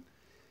agitation,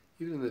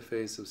 even in the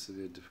face of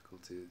severe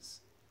difficulties.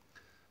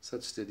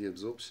 Such steady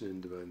absorption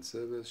in divine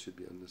service should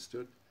be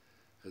understood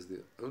as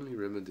the only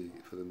remedy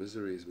for the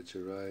miseries which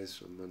arise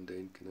from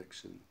mundane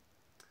connection.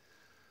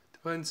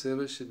 Divine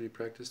service should be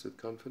practiced with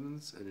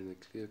confidence and in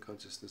a clear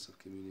consciousness of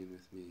communion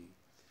with me,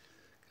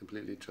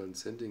 completely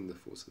transcending the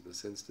force of the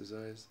sense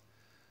desires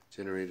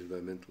generated by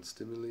mental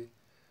stimuli.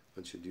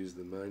 One should use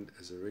the mind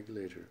as a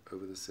regulator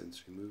over the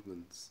sensory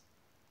movements.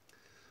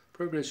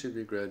 Progress should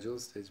be gradual,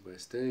 stage by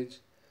stage,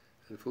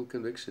 and full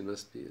conviction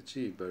must be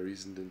achieved by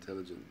reasoned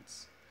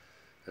intelligence.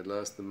 At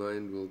last the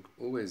mind will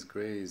always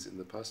graze in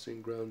the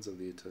pasturing grounds of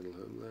the eternal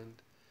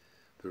homeland,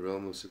 the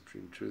realm of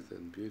supreme truth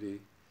and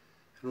beauty,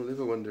 and will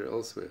never wander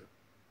elsewhere.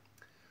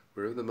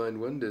 Wherever the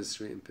mind wanders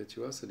through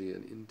impetuosity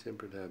and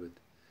intemperate habit,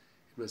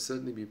 it must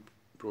certainly be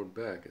brought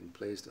back and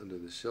placed under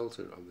the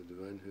shelter of the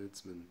divine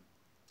herdsman.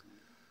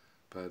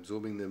 By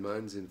absorbing their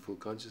minds in full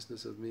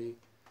consciousness of me,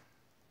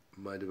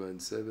 my divine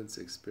servants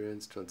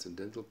experience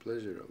transcendental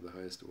pleasure of the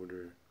highest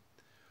order.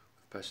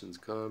 With passions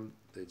calm,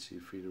 they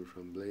achieve freedom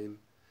from blame,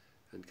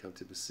 and come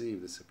to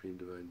perceive the Supreme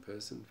Divine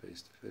Person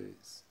face to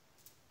face.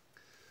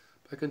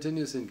 By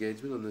continuous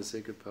engagement on the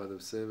sacred path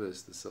of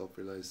service, the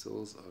self-realized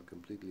souls are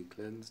completely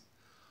cleansed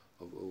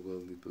of all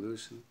worldly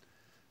pollution,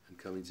 and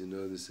coming to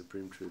know the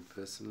Supreme Truth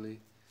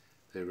personally,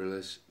 they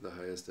relish the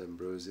highest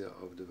ambrosia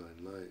of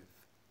divine life.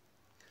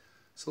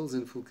 Souls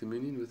in full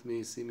communion with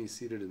me see me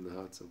seated in the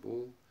hearts of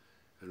all,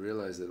 and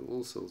realize that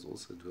all souls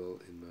also dwell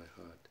in my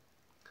heart.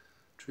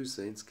 True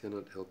saints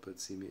cannot help but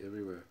see me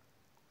everywhere.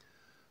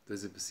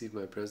 Those who perceive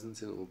my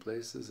presence in all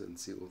places and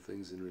see all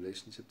things in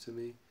relationship to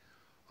me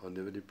are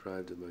never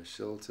deprived of my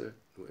shelter,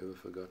 nor ever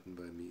forgotten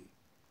by me.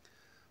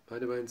 My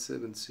divine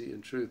servants see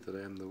in truth that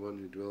I am the one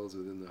who dwells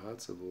within the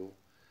hearts of all,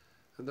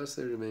 and thus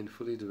they remain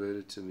fully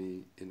devoted to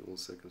me in all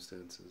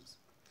circumstances.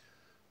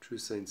 True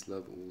saints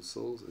love all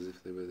souls as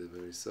if they were their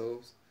very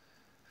selves,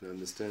 and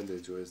understand their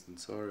joys and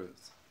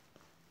sorrows.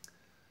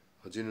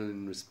 Arjuna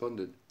then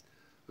responded,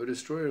 O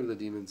destroyer of the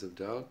demons of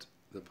doubt,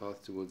 the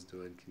path towards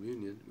divine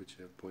communion, which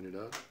you have pointed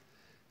out,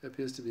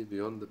 appears to be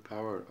beyond the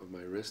power of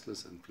my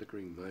restless and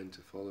flickering mind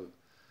to follow,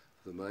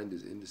 for the mind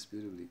is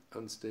indisputably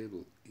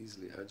unstable,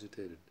 easily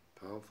agitated,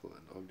 powerful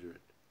and obdurate.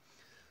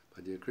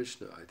 My dear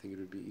Krishna, I think it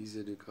would be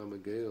easier to calm a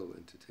gale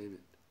than to tame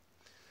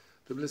it.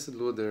 The blessed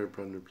Lord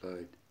thereupon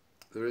replied,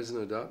 There is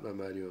no doubt, my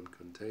mighty one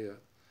Kunteya,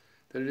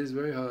 that it is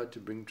very hard to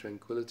bring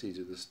tranquility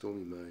to the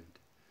stormy mind,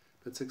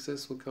 but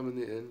success will come in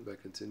the end by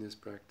continuous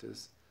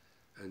practice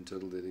and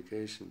total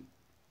dedication.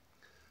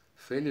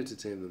 Failure to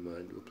tame the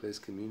mind will place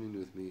communion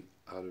with me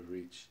out of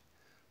reach,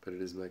 but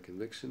it is my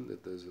conviction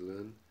that those who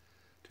learn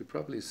to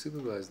properly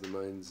supervise the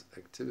mind's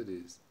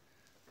activities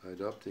by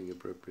adopting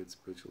appropriate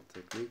spiritual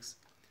techniques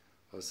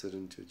are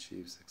certain to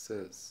achieve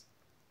success.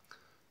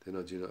 Then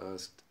Arjuna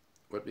asked,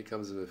 What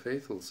becomes of a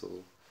faithful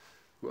soul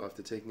who,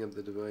 after taking up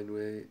the divine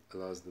way,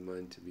 allows the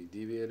mind to be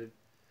deviated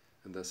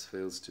and thus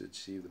fails to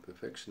achieve the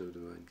perfection of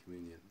divine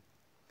communion?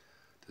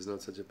 Does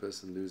not such a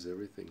person lose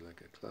everything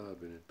like a cloud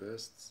when it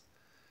bursts,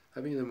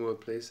 having no more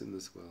place in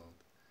this world,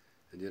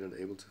 and yet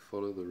unable to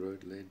follow the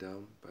road laid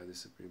down by the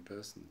Supreme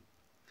Person?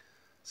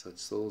 Such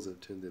souls have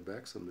turned their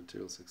backs on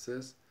material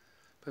success,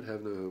 but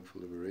have no hope for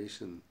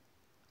liberation.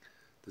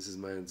 This is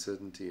my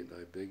uncertainty, and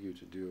I beg you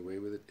to do away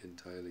with it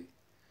entirely.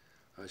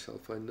 I shall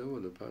find no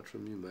one apart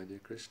from you, my dear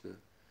Krishna,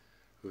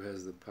 who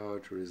has the power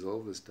to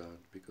resolve this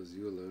doubt, because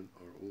you alone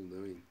are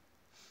all-knowing.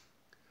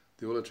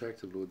 The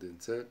all-attractive Lord then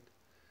said,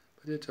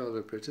 My dear child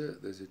of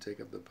Pritha, those who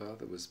take up the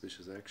path of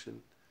auspicious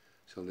action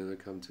shall never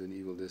come to an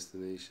evil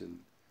destination,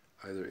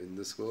 either in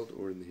this world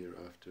or in the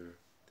hereafter.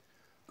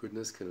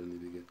 Goodness can only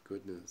beget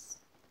goodness.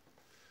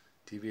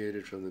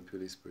 Deviated from the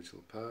purely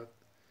spiritual path,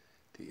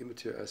 the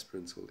immature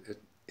aspirants will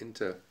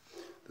enter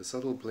the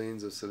subtle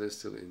planes of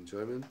celestial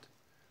enjoyment,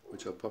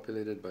 which are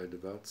populated by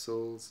devout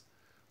souls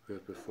who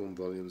have performed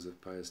volumes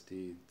of pious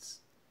deeds.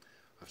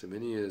 After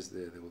many years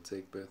there, they will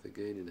take birth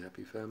again in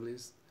happy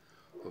families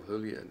of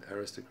holy and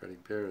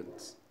aristocratic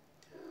parents.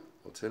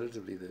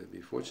 Alternatively, they will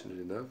be fortunate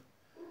enough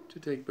to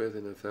take birth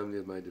in a family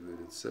of my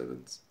devoted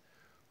servants,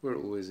 who are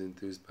always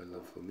enthused by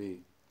love for me.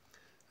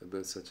 A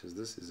birth such as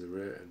this is a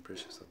rare and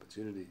precious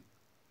opportunity.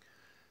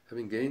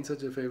 Having gained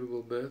such a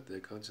favorable birth, their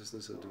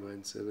consciousness of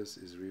divine service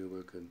is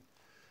reawakened,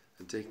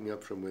 and taking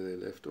up from where they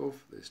left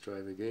off, they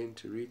strive again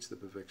to reach the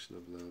perfection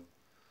of love,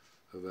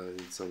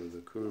 availing some of the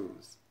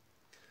Kurus.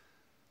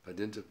 By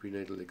dint of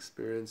prenatal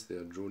experience, they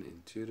are drawn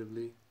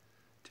intuitively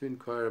to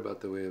inquire about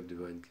the way of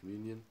divine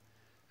communion,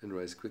 and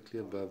rise quickly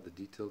above the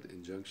detailed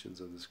injunctions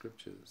of the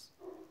scriptures.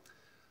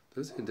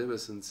 Those who endeavor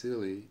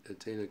sincerely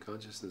attain a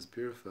consciousness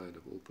purified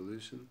of all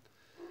pollution,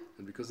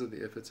 and because of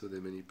the efforts of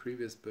their many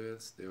previous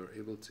births, they are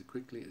able to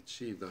quickly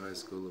achieve the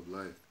highest goal of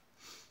life.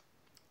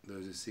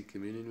 Those who seek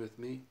communion with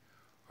me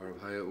are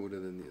of higher order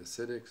than the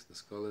ascetics, the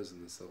scholars,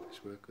 and the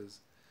selfish workers.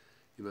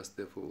 You must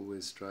therefore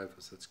always strive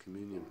for such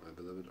communion, my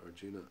beloved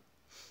Arjuna.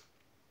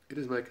 It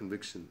is my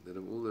conviction that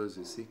of all those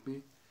who seek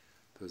me,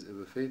 those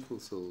ever faithful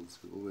souls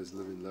who always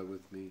live in love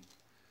with me,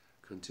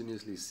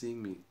 continuously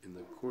seeing me in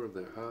the core of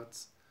their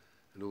hearts,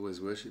 and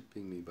always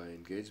worshipping me by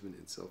engagement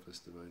in selfless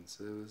divine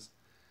service,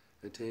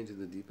 attain to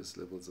the deepest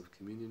levels of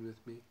communion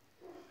with me,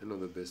 and are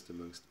the best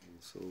amongst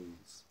all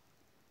souls.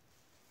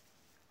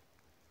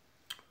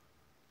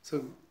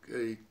 So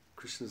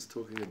Krishna is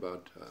talking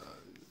about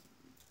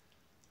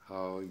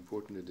how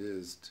important it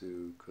is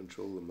to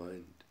control the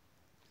mind.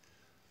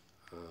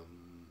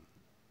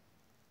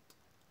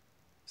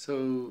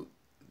 So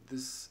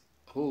this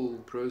whole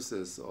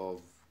process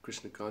of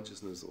Krishna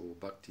consciousness, or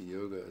Bhakti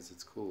Yoga as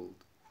it's called,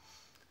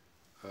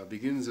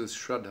 begins with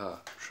Shraddha.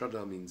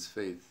 Shraddha means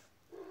faith.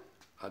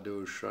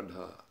 Ado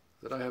Shraddha,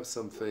 that I have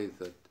some faith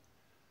that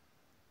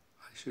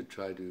I should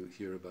try to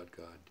hear about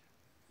God.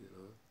 You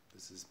know,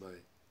 this is my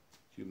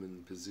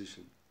human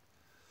position.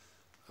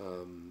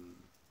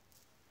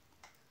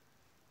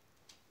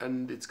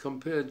 And it's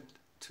compared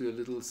to a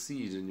little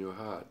seed in your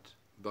heart.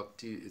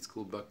 Bhakti, it's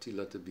called Bhakti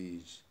Lata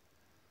Bij.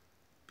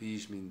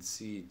 Bij means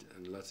seed,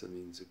 and Lata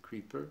means a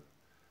creeper,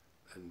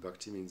 and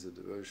Bhakti means a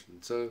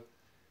devotion. So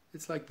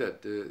it's like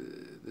that,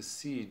 the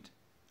seed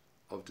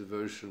of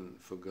devotion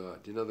for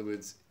God. In other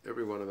words,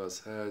 every one of us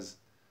has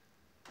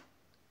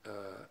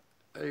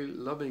a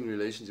loving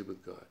relationship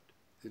with God.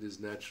 It is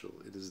natural.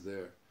 It is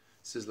there.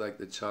 It's just like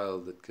the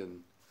child that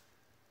can.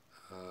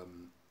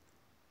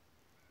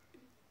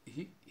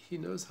 He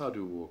knows how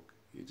to walk.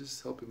 You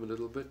just help him a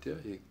little bit. Yeah,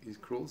 he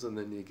crawls and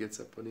then he gets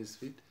up on his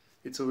feet.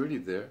 It's already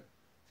there.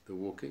 The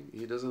walking.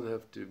 He doesn't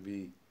have to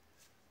be.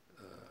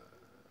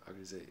 How can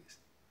you say?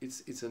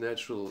 It's a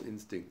natural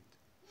instinct.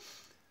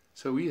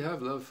 So we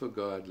have love for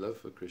God, love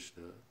for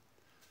Krishna,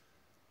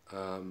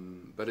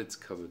 but it's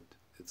covered.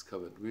 It's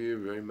covered. We're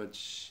very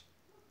much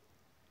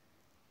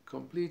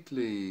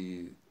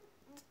completely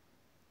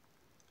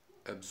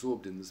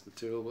absorbed in this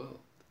material world.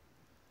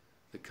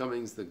 The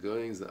comings, the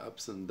goings, the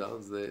ups and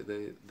downs,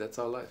 that's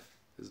our life,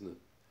 isn't it?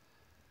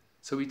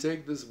 So we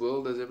take this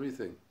world as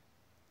everything.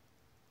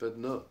 But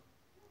no,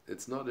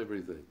 it's not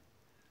everything.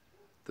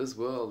 This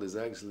world is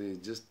actually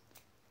just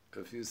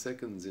a few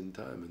seconds in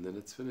time and then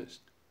it's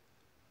finished.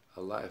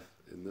 A life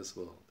in this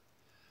world.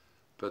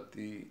 But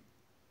the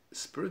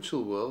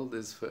spiritual world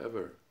is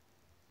forever.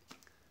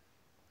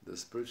 The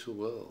spiritual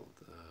world,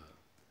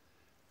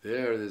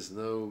 there is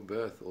no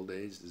birth, old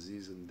age,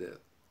 disease and death.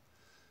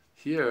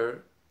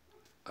 Here,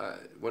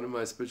 one of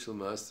my spiritual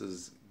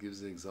masters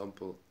gives an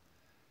example.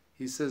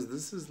 He says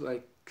this is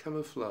like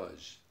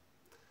camouflage.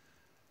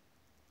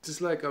 Just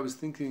like I was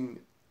thinking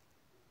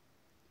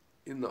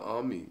in the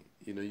army,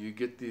 you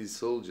get these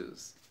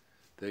soldiers,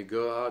 they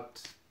go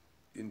out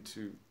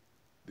into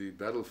the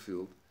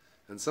battlefield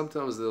and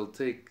sometimes they'll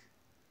take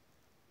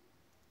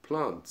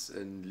plants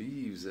and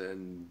leaves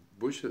and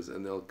bushes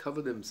and they'll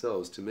cover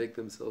themselves to make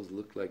themselves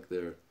look like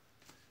they're,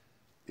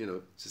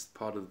 just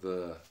part of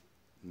the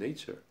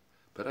nature.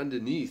 But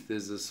underneath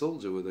there's a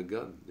soldier with a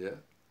gun, yeah?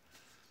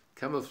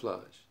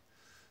 Camouflage.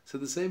 So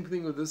the same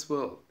thing with this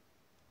world.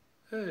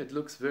 Hey, it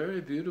looks very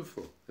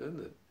beautiful,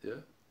 isn't it?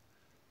 Yeah?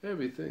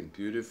 Everything.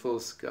 Beautiful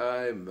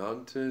sky,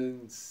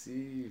 mountains,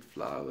 sea,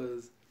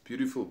 flowers,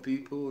 beautiful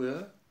people,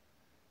 yeah?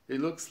 It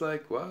looks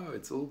like, wow,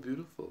 it's all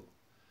beautiful.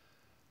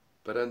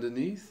 But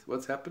underneath,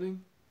 what's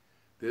happening?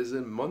 There's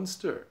a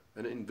monster,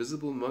 an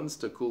invisible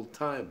monster called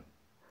time.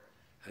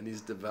 And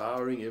he's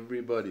devouring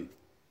everybody.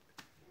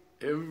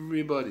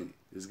 Everybody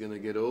is going to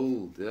get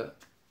old, yeah?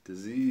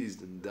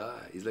 Diseased and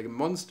die. He's like a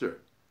monster.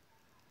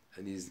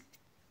 And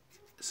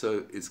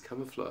so it's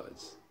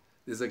camouflage.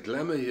 There's a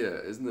glamour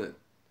here, isn't it?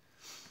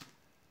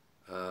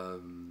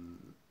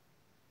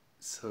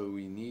 So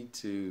we need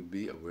to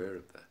be aware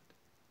of that.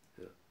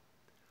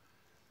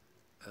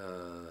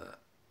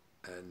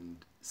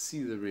 And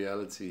see the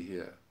reality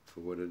here for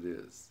what it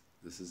is.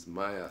 This is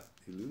Maya,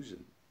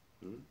 illusion.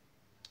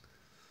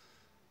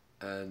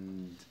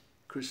 And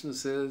Krishna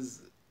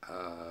says,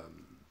 how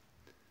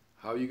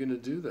are you going to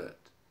do that?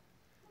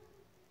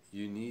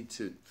 You need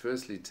to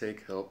firstly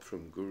take help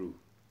from Guru.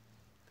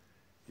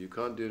 You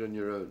can't do it on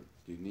your own.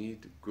 You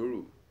need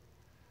Guru,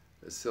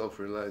 a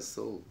self-realized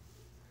soul,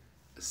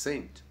 a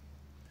saint.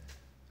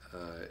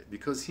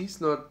 Because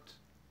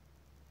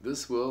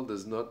this world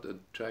does not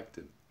attract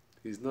him.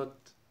 He's not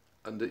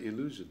under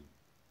illusion.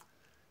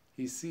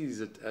 He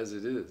sees it as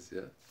it is,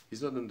 yeah?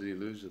 He's not under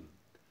illusion.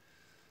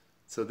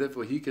 So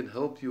therefore he can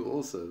help you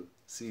also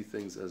see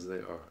things as they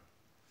are.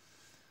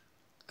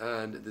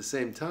 And at the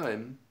same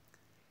time,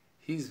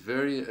 he's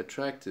very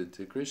attracted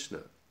to Krishna.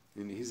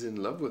 And he's in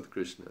love with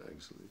Krishna,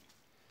 actually.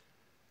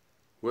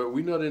 Well,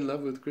 we're not in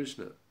love with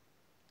Krishna.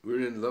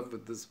 We're in love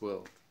with this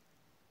world.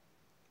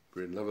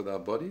 We're in love with our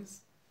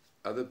bodies,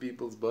 other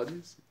people's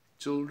bodies,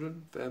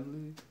 children,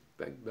 family,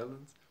 bank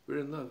balance. We're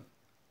in love.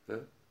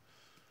 Yeah?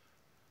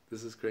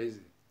 This is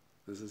crazy.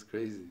 This is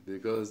crazy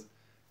because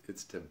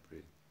it's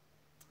temporary.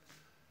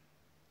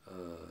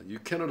 You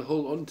cannot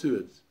hold on to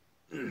it.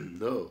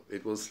 No,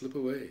 it will slip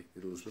away.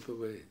 It will slip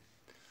away.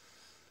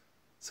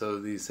 So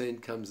the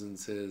saint comes and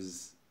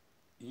says,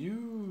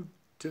 you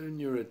turn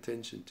your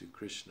attention to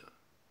Krishna.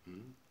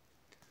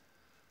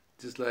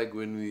 Just like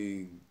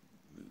when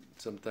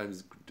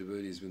sometimes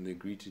devotees, when they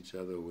greet each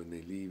other, when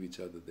they leave each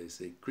other, they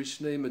say,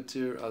 Krishna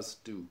matir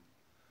astu.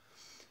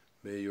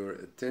 May your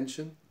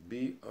attention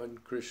be on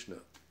Krishna.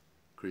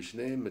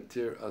 Krishna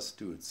matir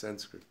astu, it's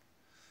Sanskrit.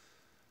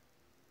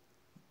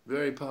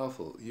 Very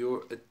powerful.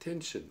 Your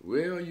attention.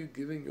 Where are you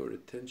giving your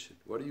attention?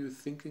 What are you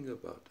thinking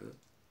about? Huh?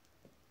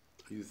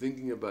 Are you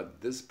thinking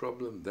about this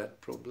problem, that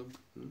problem?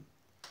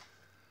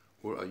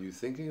 Or are you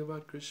thinking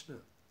about Krishna?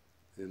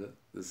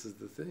 This is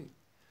the thing.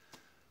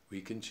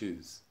 We can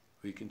choose.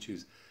 We can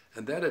choose.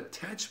 And that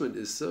attachment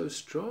is so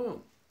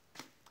strong.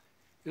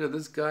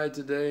 This guy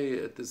today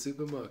at the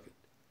supermarket,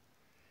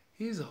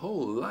 his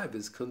whole life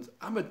is,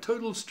 I'm a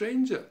total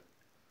stranger.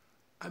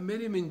 I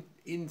met him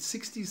in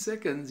 60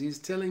 seconds. He's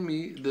telling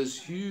me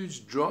this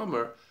huge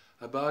drama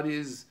about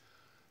his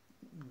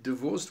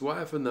divorced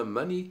wife and the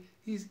money.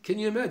 Can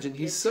you imagine?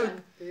 He's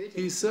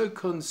so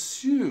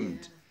consumed.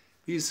 Yeah.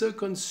 He's so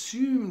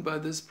consumed by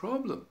this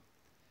problem.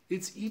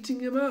 It's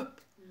eating him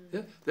up.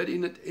 Yeah? That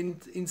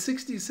in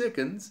 60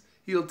 seconds,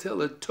 he'll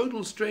tell a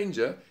total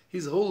stranger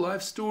his whole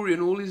life story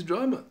and all his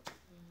drama.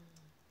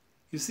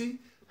 You see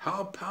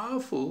how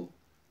powerful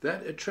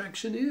that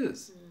attraction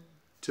is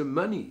to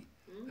money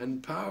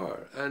and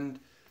power. And,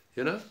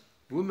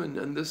 woman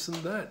and this and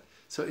that.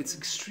 So it's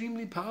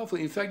extremely powerful.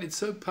 In fact, it's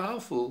so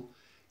powerful,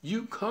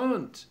 you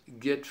can't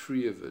get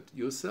free of it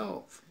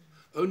yourself.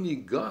 Only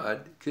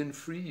God can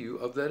free you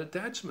of that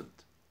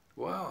attachment.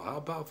 Wow, how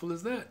powerful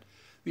is that?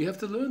 We have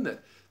to learn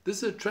that.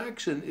 This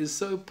attraction is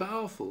so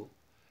powerful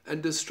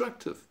and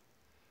destructive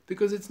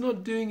because it's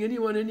not doing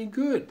anyone any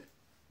good.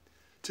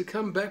 To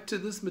come back to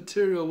this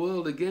material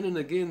world again and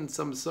again,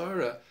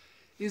 samsara,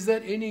 is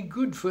that any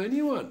good for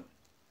anyone?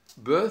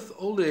 Birth,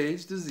 old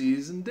age,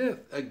 disease and death,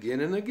 again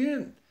and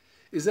again.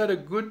 Is that a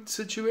good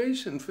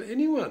situation for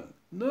anyone?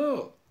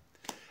 No.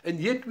 And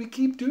yet we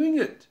keep doing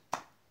it.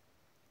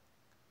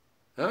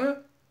 Huh?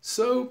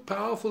 So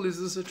powerful is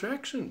this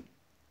attraction.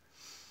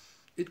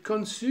 It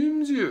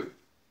consumes you,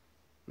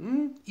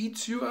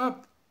 eats you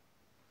up,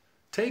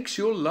 takes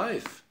your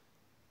life.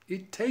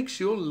 It takes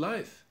your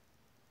life.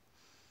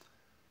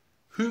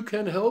 Who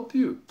can help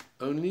you?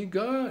 Only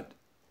God.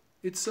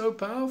 It's so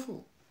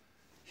powerful.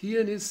 He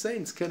and his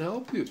saints can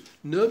help you.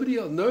 Nobody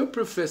else, no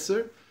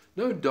professor,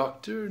 no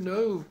doctor,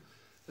 no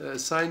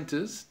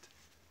scientist,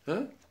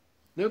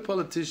 no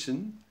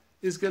politician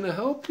is going to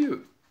help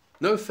you.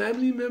 No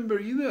family member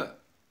either.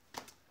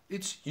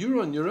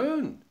 You're on your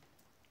own.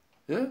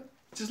 Yeah?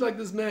 Just like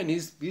this man,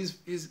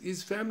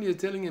 his family are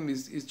telling him,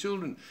 his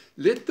children,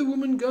 let the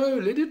woman go,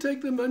 let her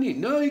take the money.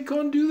 No, he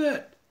can't do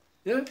that.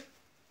 Yeah?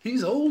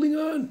 He's holding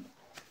on.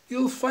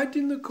 He'll fight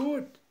in the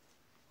court.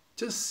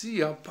 Just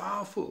see how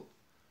powerful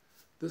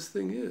this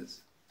thing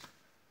is.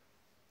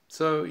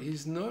 So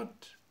he's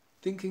not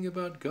thinking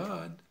about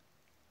God.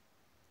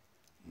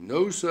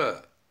 No,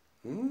 sir.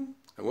 And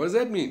what does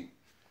that mean?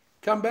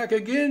 Come back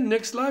again,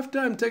 next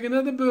lifetime, take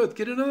another birth,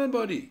 get another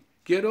body,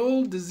 get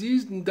old,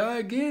 diseased, and die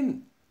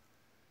again.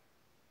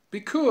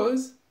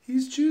 Because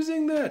he's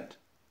choosing that.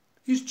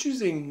 He's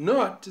choosing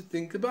not to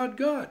think about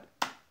God.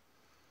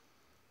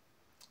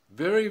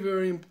 Very,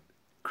 very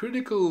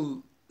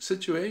critical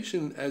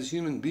situation as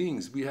human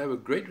beings. We have a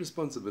great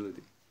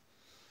responsibility.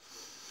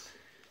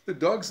 The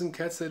dogs and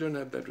cats, they don't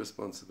have that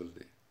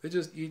responsibility. They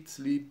just eat,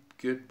 sleep,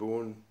 get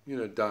born,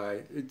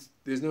 die.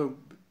 There's no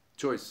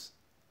choice.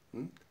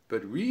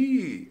 But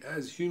we,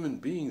 as human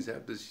beings,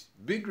 have this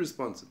big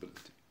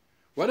responsibility.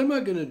 What am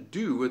I going to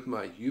do with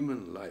my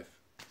human life?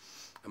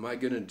 Am I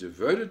going to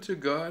devote it to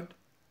God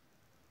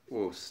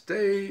or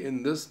stay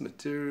in this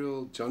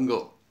material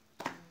jungle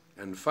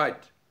and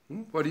fight?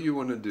 What do you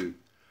want to do?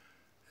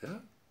 Yeah?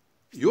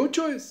 Your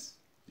choice.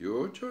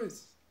 Your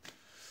choice.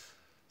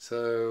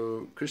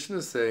 So Krishna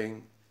is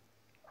saying,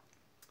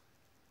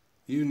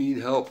 you need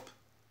help.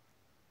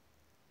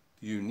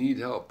 You need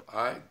help.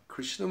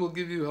 Krishna will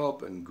give you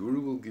help and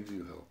Guru will give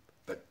you help.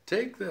 But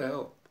take the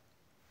help.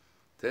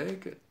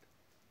 Take it.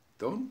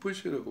 Don't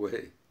push it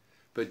away.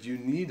 But you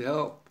need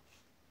help.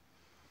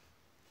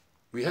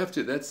 We have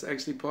to. That's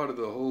actually part of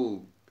the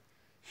whole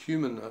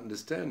human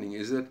understanding,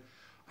 is that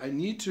I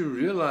need to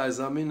realize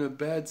I'm in a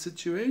bad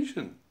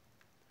situation.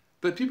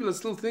 But people are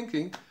still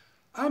thinking,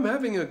 I'm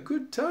having a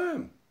good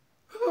time.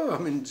 Oh,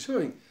 I'm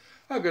enjoying.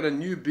 I got a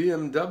new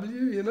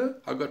BMW,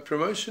 I got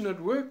promotion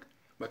at work.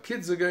 My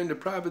kids are going to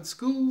private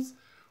schools.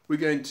 We're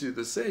going to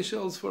the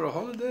Seychelles for a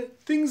holiday.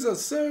 Things are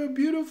so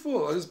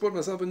beautiful. I just bought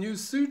myself a new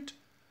suit.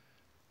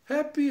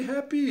 Happy,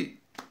 happy.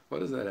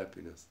 What is that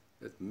happiness?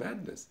 That's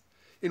madness.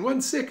 In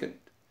 1 second,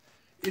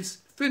 it's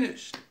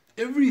finished.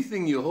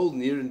 Everything you hold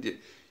near and dear.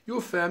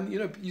 Your family,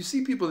 you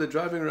see people that are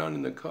driving around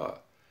in the car.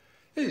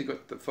 Yeah, you've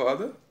got the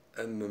father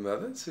and the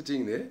mother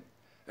sitting there,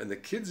 and the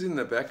kids in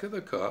the back of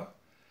the car.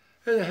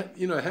 And,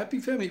 happy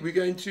family. We're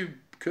going to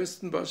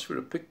Kirstenbosch for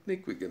a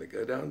picnic. We're going to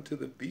go down to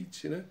the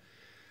beach,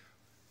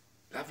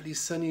 Lovely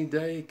sunny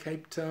day,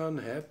 Cape Town,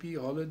 happy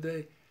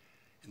holiday.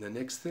 And the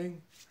next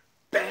thing,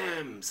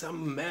 bam,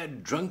 some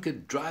mad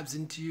drunkard drives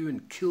into you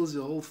and kills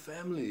your whole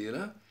family,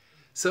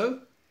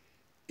 So,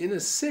 in a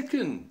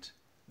second,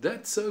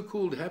 that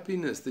so-called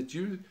happiness that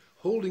you're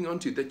holding on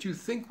to, that you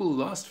think will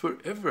last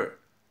forever,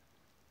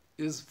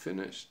 is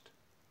finished.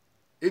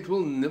 It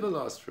will never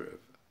last forever.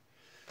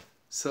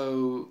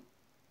 So,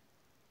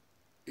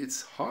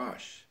 it's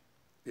harsh,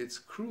 it's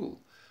cruel,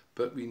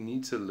 but we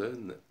need to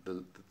learn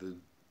that.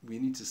 We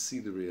need to see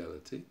the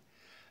reality,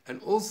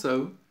 and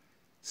also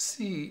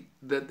see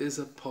that there's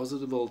a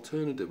positive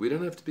alternative. We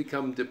don't have to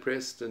become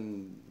depressed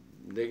and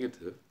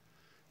negative.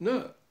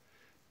 No,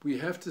 we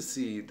have to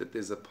see that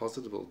there's a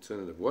positive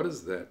alternative. What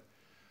is that?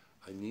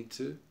 I need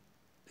to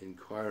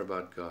inquire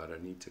about God.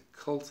 I need to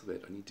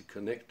cultivate. I need to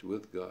connect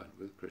with God,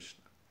 with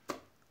Krishna.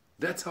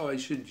 That's how I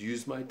should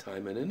use my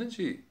time and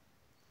energy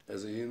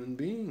as a human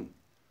being.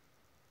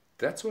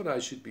 That's what I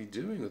should be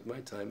doing with my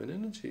time and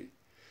energy.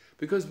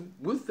 Because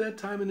with that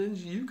time and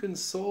energy, you can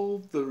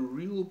solve the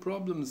real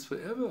problems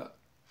forever.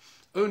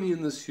 Only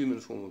in this human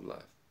form of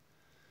life.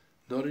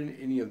 Not in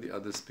any of the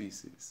other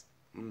species.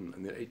 And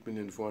there are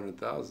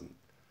 8,400,000.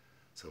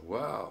 So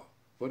wow,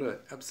 what an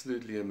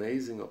absolutely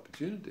amazing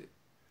opportunity.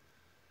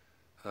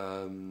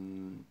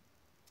 And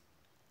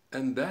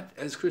that,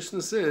 as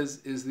Krishna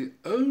says, is the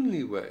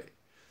only way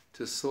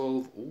to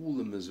solve all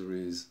the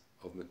miseries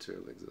of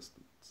material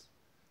existence.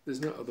 There's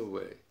no other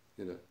way,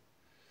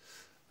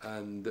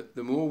 And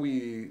the more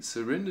we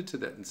surrender to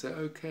that and say,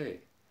 okay,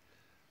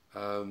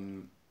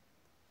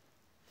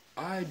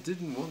 I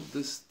didn't want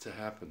this to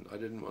happen, I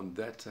didn't want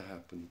that to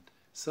happen.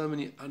 So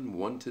many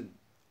unwanted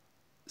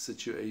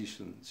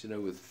situations,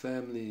 with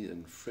family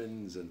and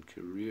friends and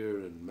career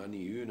and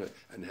money,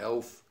 and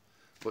health.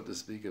 What to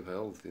speak of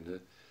health,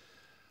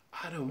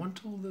 I don't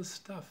want all this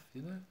stuff,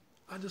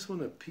 I just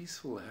want a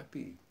peaceful,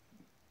 happy.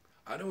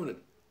 I don't want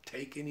to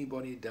take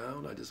anybody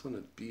down. I just want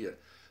to be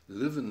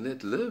live and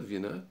let live,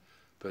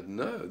 But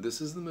no,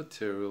 this is the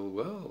material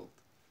world.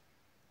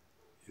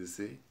 You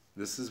see,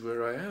 this is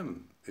where I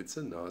am. It's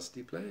a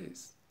nasty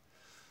place.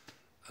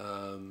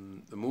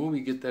 The more we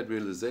get that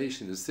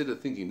realization, instead of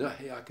thinking, no,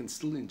 hey, I can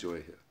still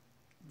enjoy here.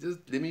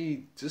 Let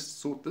me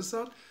sort this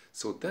out,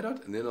 sort that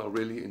out, and then I'll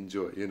really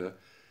enjoy,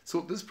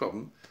 Sort this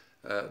problem,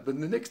 but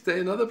the next day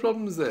another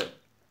problem's there,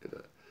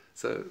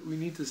 So we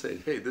need to say,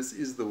 hey, this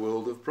is the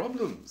world of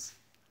problems.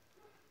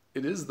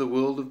 It is the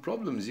world of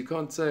problems. You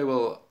can't say,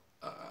 well,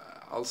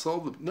 I'll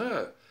solve them.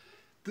 No,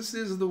 this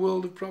is the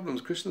world of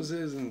problems. Krishna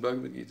says in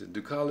Bhagavad Gita,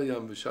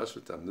 Dukhalayam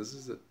Vishashvatam. This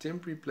is a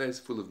temporary place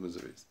full of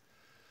miseries.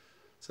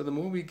 So the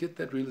more we get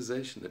that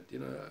realization that,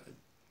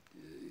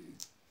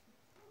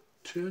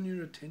 turn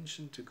your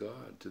attention to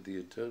God, to the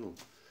eternal.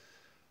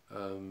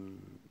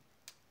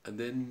 And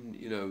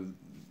then,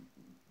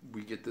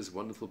 we get this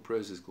wonderful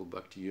process called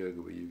Bhakti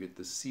Yoga, where you get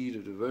the seed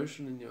of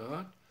devotion in your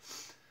heart,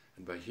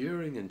 and by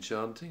hearing and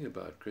chanting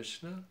about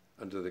Krishna,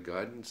 under the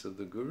guidance of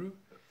the Guru,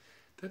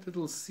 that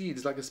little seed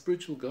is like a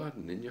spiritual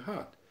garden in your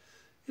heart.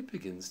 It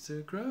begins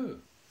to grow,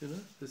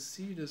 the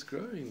seed is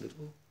growing,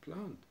 little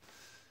plant.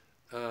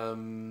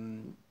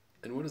 And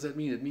what does that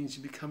mean? It means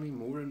you're becoming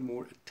more and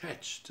more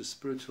attached to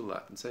spiritual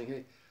life and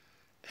saying,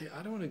 hey,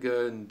 I don't want to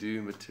go and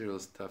do material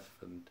stuff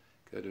and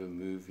go to a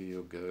movie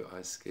or go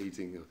ice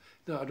skating.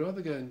 No, I'd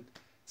rather go and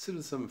sit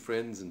with some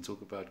friends and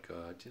talk about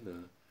God,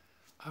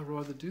 I'd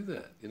rather do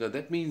that.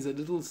 That means a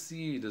little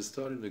seed is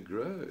starting to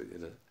grow,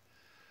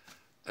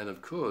 And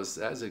of course,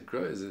 as it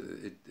grows,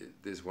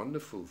 there's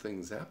wonderful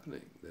things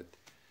happening that,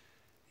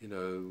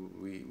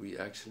 we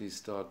actually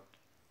start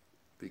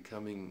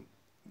beginning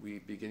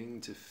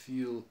to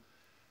feel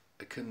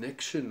a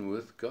connection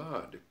with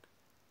God,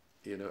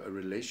 a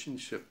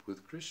relationship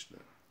with Krishna.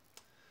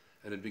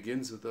 And it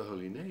begins with the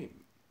holy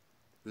name.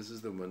 This is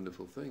the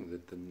wonderful thing,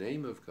 that the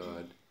name of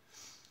God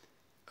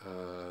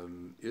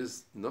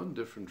is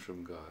non-different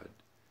from God.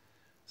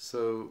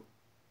 So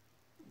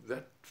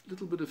that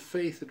little bit of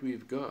faith that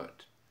we've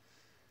got,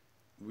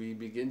 we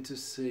begin to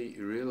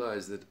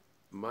realize that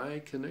my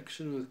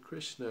connection with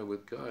Krishna,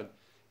 with God,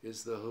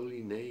 is the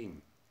holy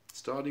name.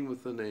 Starting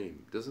with the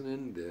name, doesn't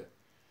end there.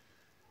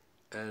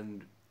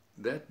 And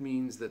that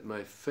means that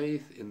my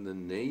faith in the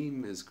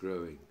name is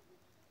growing.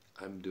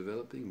 I'm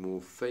developing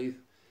more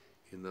faith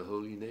in the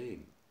holy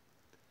name.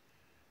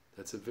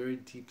 That's a very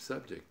deep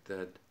subject,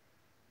 that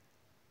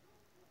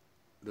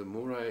the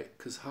more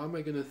because how am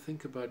I going to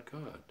think about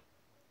God?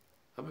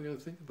 How am I going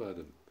to think about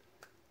Him?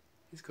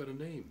 He's got a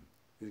name.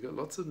 He's got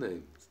lots of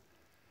names.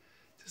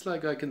 Just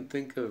like I can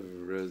think of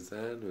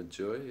Roseanne or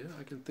Joy,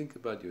 I can think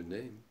about your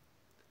name.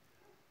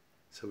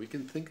 So we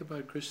can think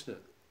about Krishna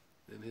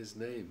and His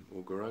name,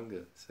 or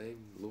Gauranga,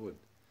 same Lord.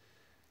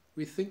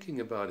 We're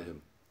thinking about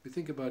Him. We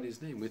think about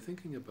His name. We're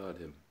thinking about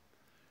Him.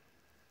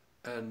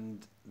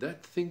 And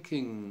that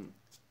thinking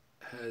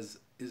is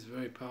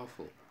very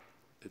powerful.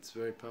 It's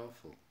very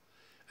powerful.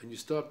 And you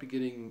start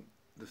beginning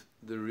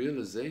the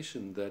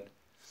realization that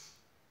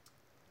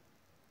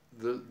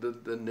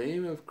the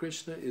name of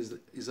Krishna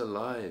is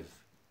alive.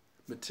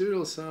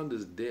 Material sound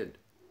is dead.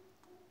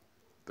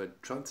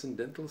 But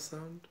transcendental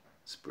sound,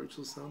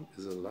 spiritual sound,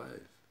 is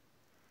alive.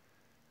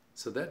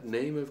 So that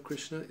name of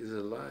Krishna is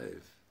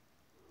alive.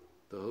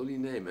 The holy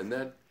name. And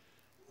that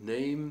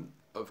name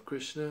of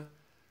Krishna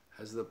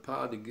has the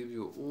power to give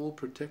you all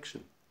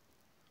protection,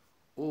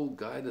 all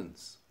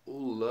guidance,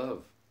 all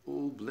love,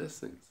 all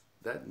blessings.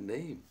 That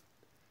name.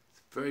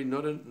 It's very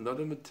not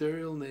a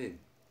material name.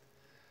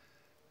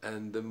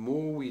 And the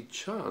more we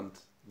chant,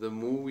 the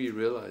more we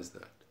realize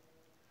that.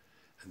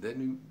 And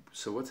then,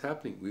 so what's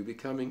happening? We're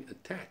becoming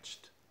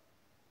attached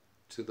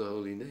to the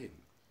holy name.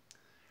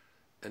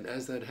 And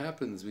as that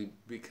happens, we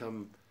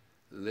become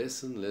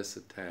less and less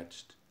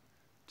attached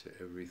to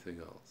everything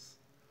else.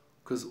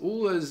 Because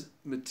all those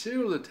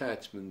material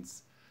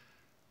attachments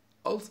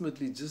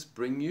ultimately just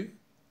bring you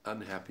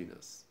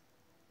unhappiness.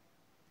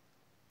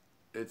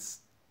 It's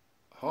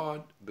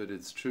hard, but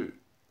it's true.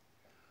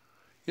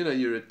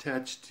 You're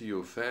attached to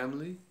your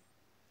family,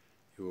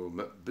 your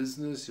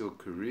business, your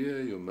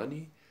career, your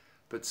money,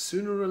 but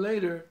sooner or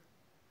later,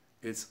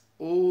 it's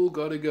all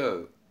got to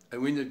go.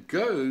 And when it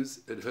goes,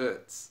 it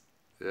hurts.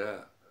 Yeah.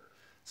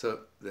 So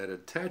that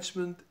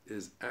attachment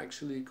is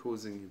actually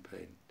causing you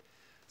pain.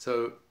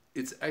 So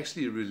it's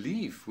actually a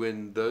relief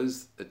when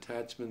those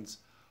attachments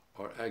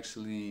are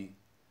actually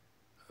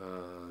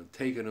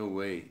taken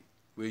away,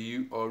 where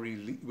you are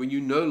when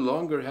you no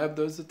longer have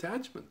those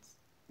attachments.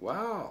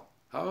 Wow,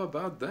 how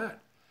about that?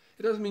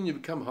 It doesn't mean you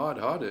become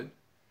hard-hearted.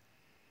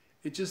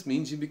 It just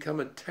means you become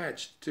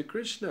attached to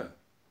Krishna.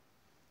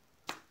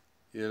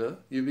 You know,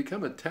 you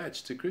become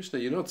attached to Krishna.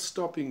 You're not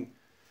stopping.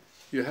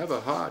 You have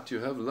a heart, you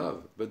have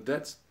love, but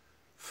that's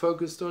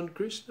focused on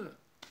Krishna.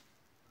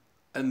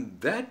 And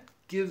that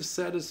gives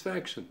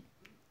satisfaction.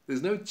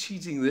 There's no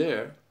cheating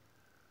there.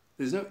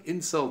 There's no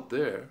insult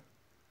there.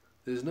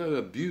 There's no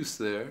abuse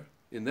there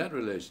in that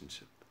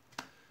relationship.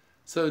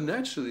 So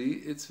naturally,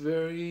 it's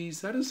very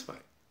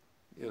satisfying,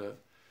 you know.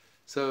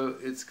 So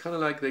it's kind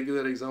of like they give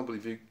that example.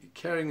 If you're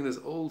carrying this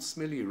old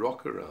smelly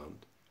rock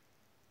around,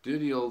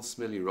 dirty old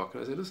smelly rock,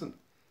 and I say, listen,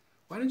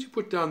 why don't you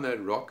put down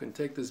that rock and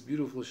take this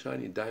beautiful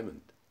shiny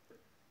diamond?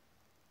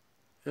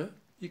 Yeah?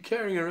 You're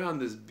carrying around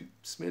this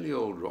smelly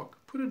old rock.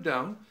 Put it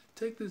down,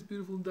 take this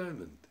beautiful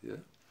diamond.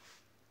 Yeah?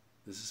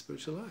 This is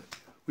spiritual life.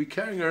 We're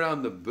carrying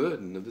around the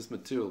burden of this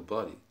material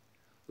body,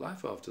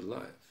 life after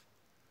life.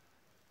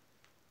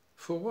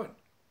 For what?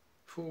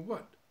 For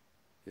what?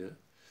 Yeah?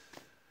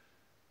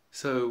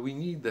 So we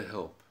need the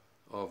help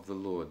of the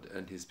Lord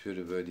and His pure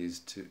devotees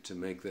to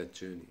make that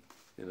journey,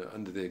 you know,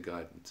 under their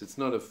guidance. It's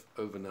not an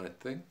overnight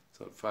thing. It's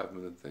not a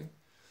 5-minute thing.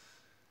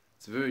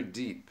 It's very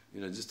deep.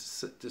 You know,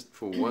 just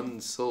for one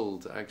soul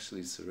to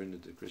actually surrender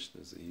to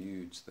Krishna is a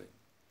huge thing.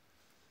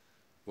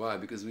 Why?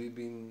 Because we've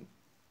been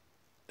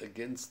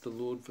against the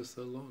Lord for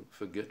so long,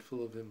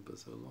 forgetful of Him for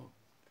so long.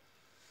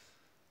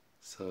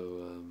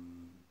 So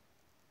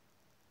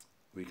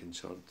we can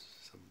chant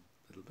some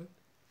little bit.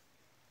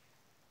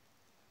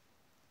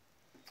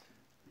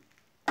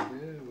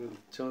 Yeah, we'll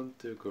chant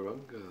the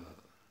Gauranga.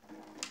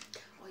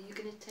 Are you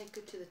going to take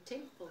her to the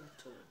temple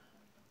at all?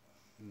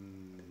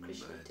 The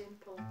Krishna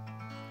temple?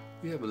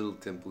 We have a little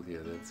temple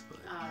here, that's fine.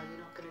 Oh, you're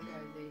not going to go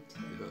there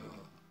today.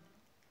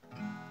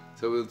 Yeah.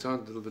 So we'll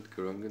chant a little bit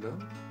Gauranga now.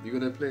 You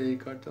going to play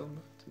Kartal,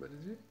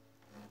 Mataji?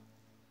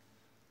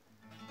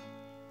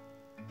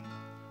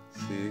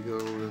 Sri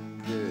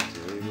Gauranga,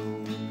 Jai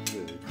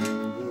Gauranga,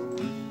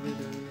 Gauranga,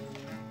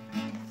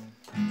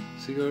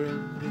 Sri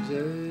Gauranga,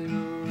 Jai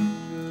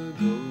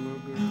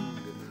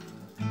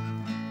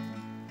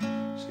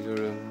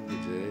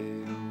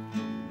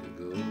Gauranga,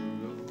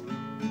 Gauranga,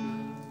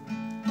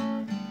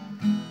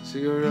 Sri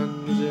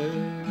Gauranga, Jai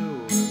Gauranga,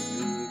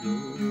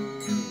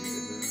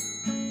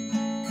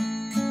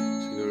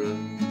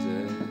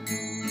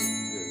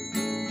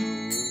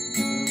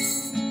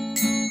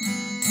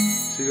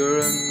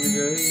 Gauranga,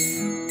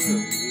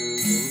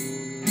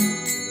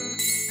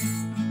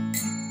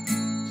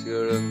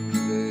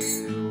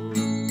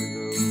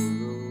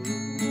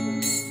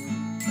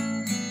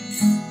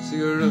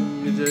 Sri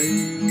Gauranga,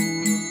 Jai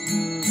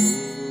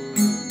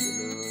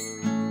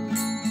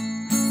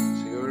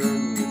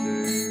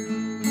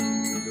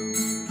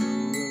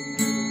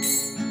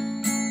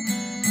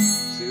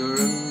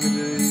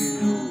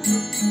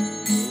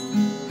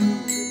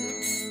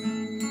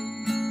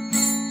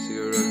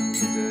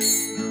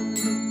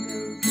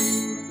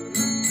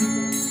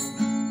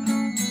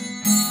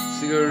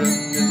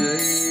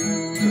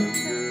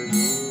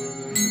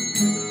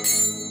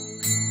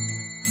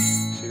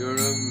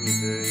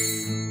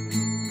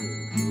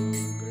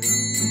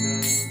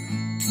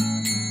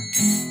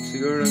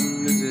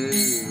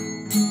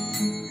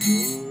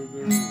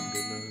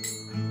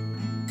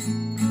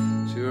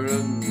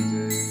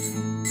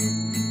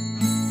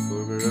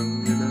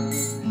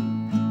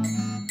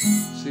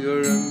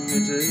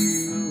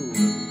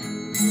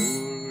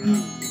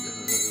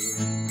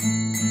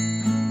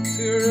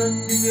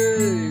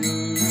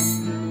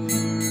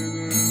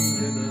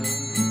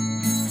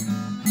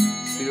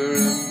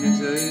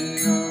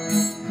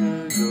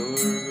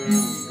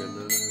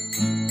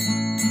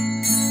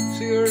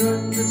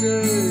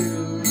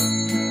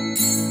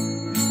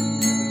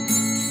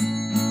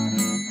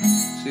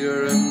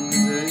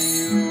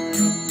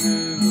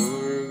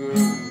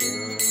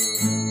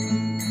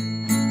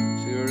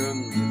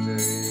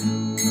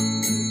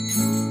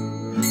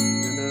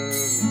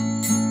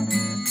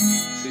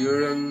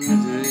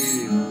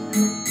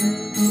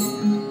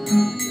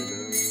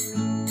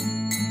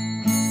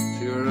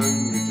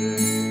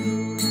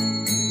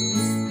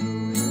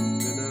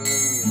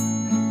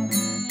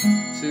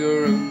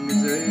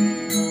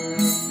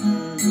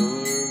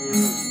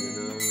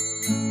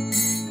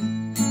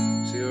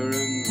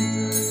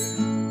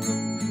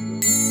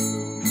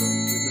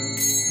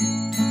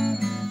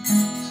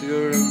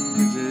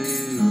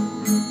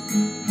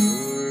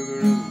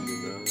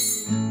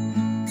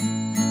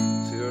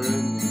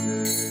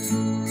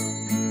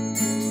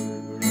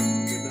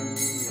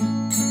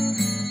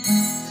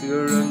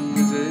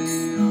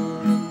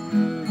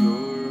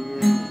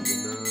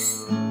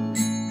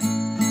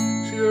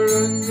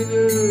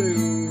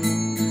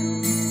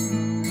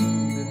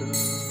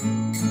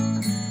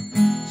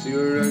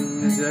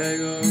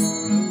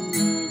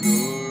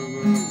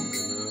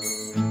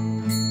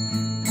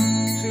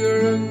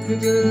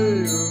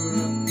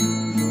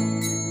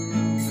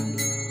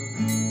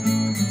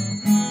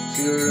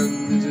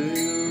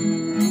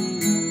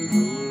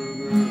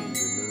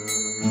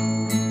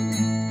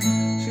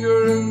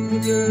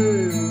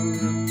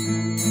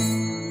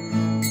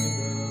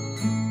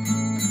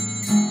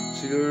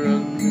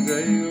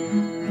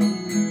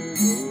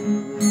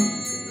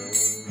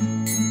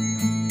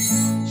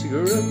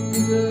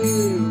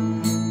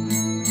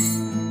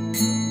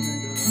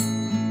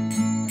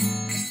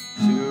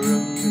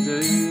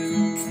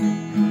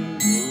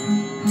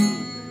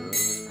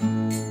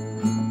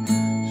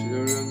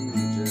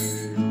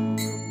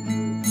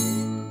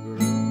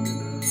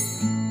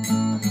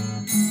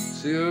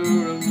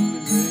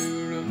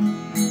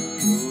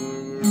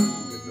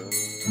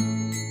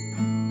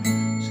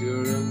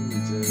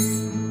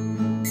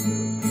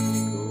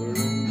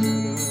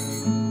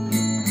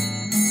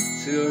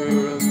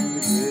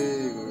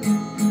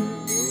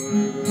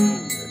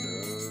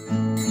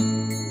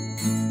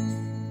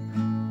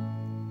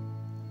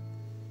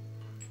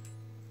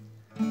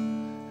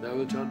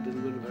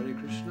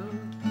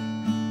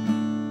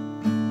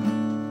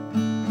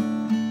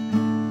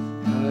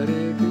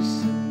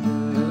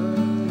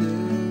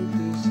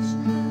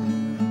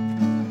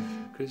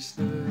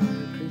Krishna,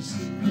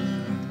 Krishna,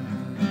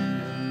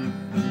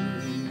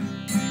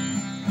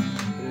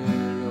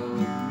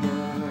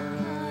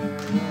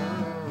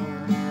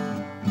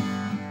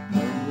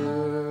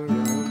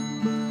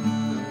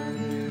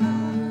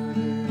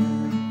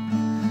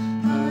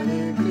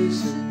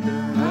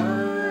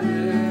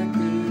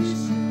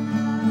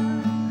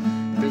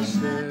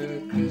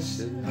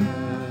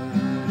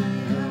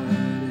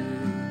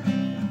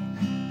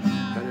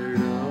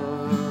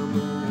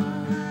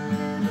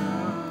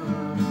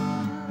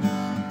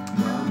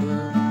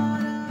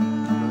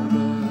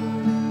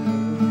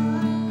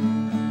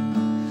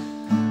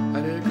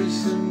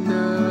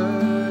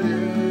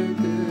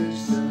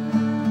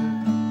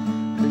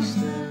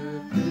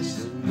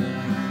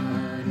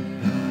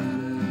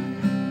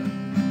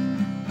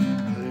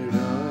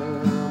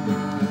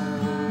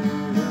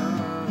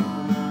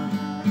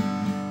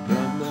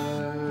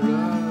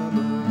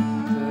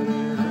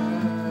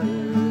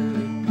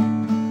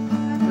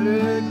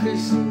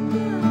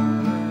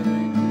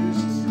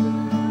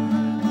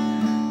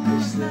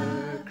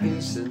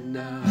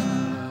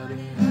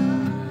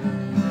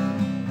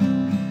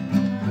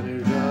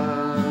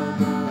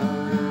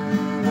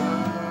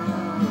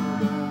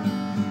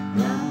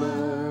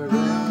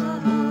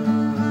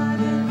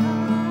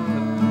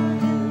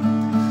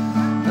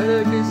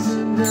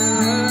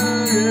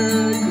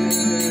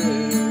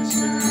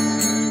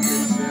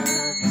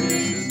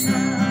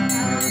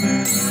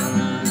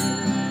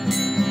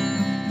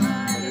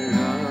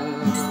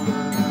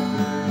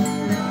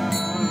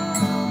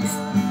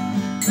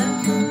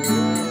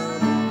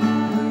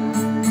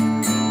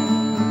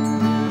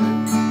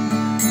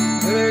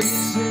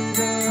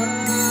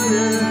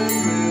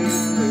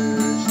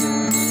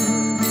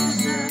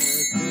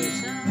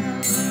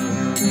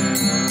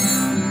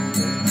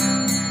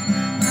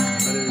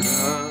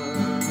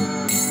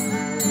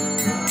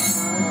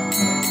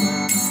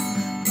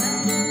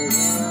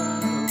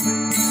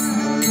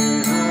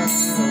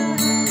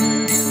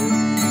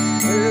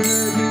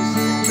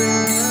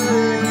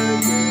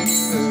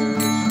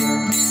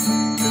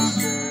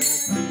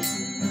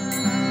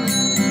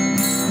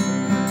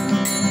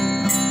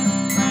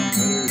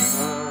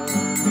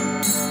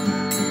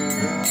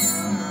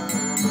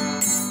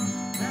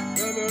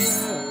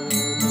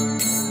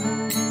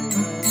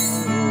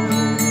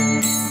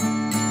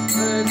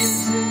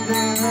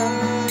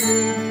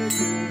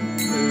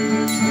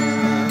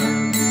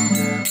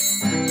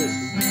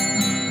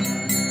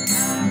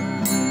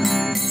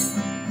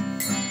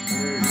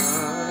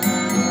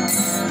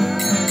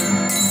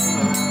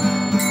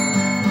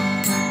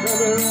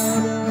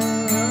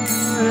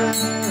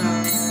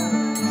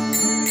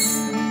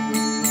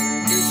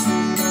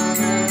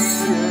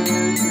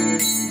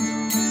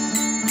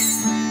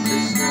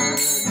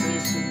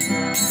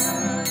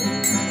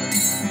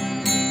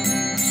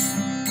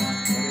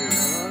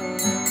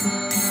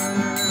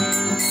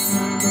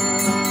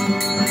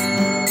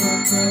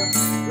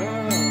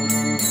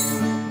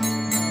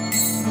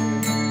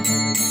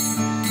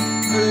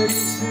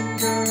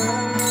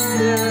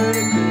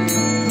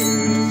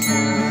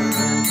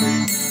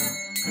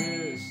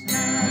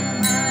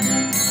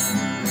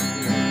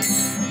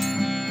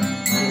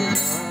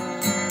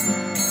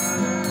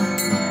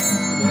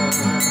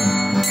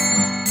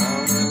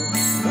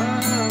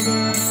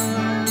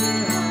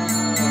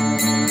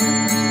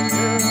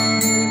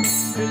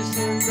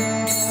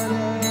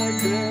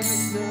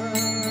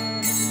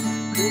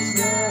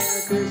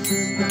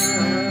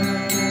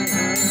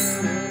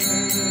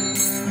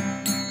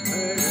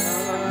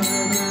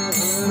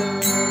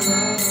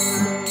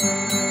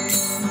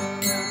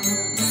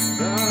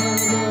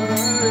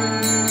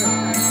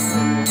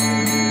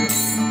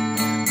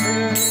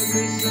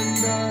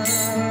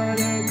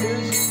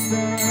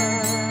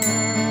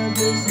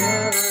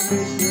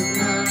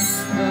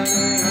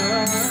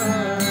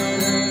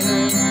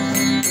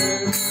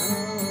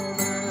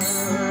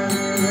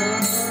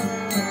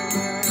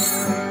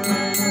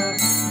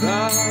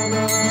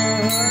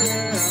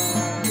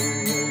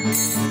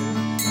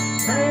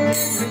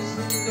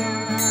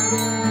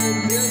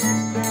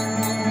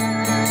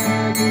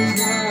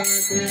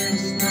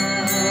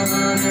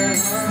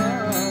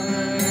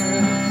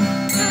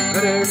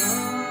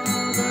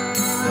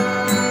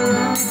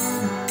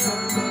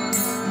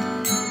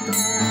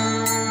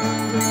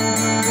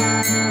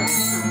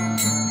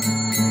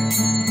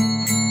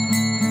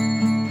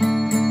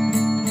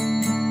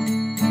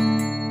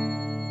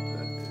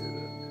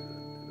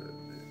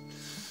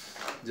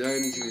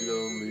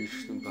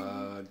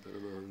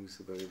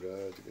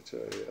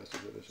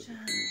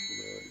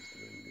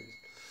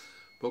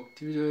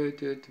 Bhakti Vijay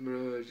Tirth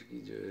Maharaj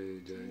Ki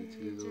Jai, Jai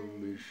Tilom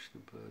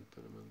Vishnupad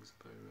Paramahansa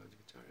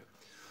Parivajacharya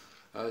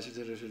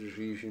Asatara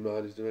Shri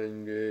Srimad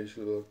Divine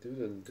Shri Bhakti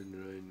Vedanta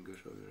Narayan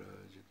Goswami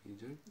Raj Ki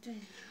Jai,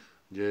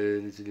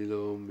 Jai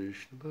Tilom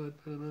Vishnupad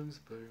Paramahansa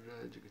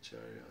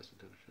Parivajacharya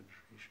Asatara Shri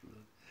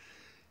Srimad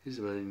His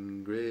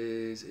Divine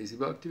Grace A.C.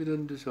 Bhakti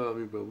Vedanta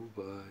Swami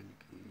Prabhupada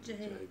Ki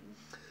Jai,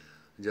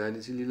 Jai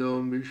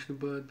Tilom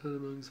Vishnupad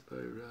Paramahansa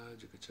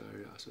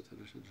Parivajacharya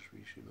Asatara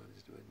Shri Srimad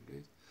His Divine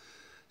Grace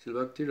Shri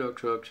Bhakti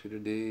Rakshak Shri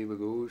Deva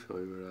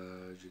Goswami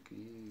Maharaj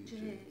Ki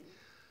Jai.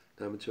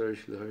 Namacharya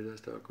Shri Haridas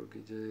Thakur Ki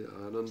Jai.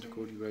 Anand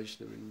Koti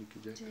Vaishnava Ki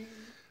Jai.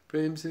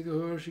 Prem Se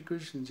Gahor Shri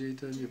Krishna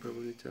Chaitanya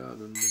Prabhu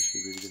Nityananda Shri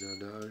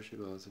Guru Shri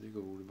Vasani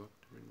Gaur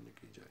Bhakta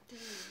Ki Jai.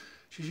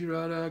 Shri Shri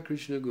Radha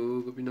Krishna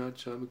Go Gopinath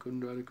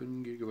Shamakund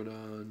Radhakund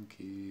Girgavadan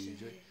Ki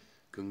Jai.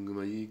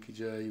 Gangamayi Ki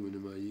Jai,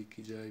 Unamayi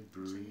Ki Jai,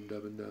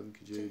 Vrindavandam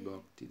Ki Jai,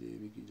 Bhakti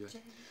Devi Ki Jai,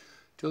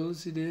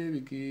 Tulsi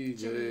Devi Ki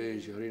Jai,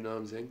 Shri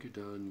Harinam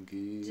Sankirtan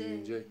Ki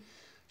Jai,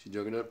 Shri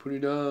Jagannath Puri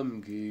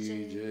Dham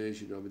Ki Jai,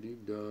 Shri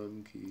Navadip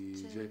Dham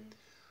Ki Jai,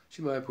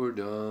 Shri Mayapur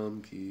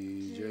Dham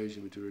Ki Jai,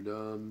 Shri Mathura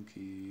Dham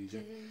Ki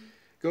Jai,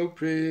 Go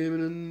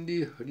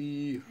Premanandi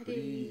Hari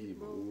Hari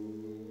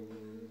Bol.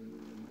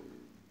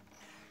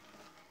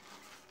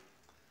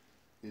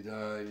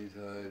 Nidai,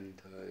 Nidai,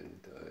 Nidai,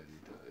 Nidai,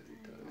 Nidai,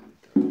 Nidai,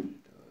 Nidai.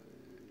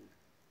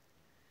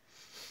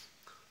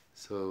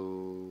 So,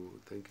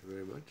 thank you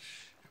very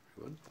much,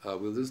 everyone.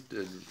 We'll just,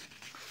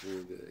 for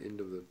the end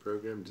of the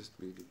program, just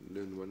we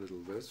learn one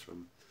little verse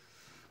from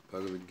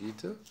Bhagavad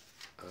Gita,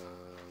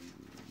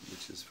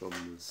 which is from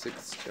the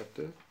 6th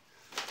chapter,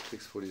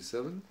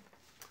 647.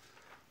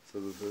 So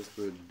the first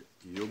word,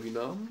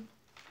 Yoginam,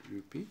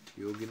 repeat,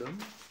 Yoginam.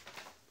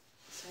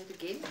 Say it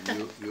again.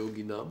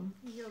 Yoginam.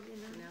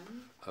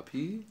 Yoginam.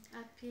 Api.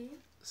 Api.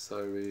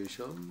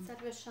 Sarvesham.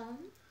 Sarvesham.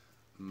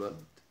 Mad.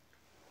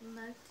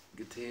 Mad.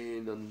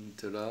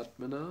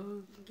 Gitenantaratmana.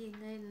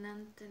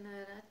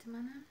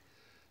 Ginenantaratmana.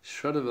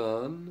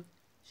 Shraddhavan.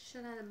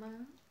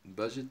 Shraddhavan.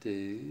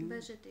 Bhajate.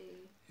 Bhajate.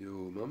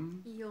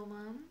 Yomam.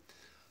 Yomam.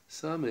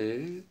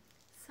 Same.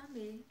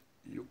 Same.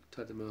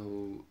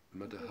 Yuktatamaho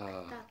mataha.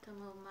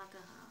 Yuktatamo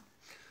mataha.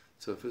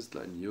 So first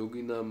line,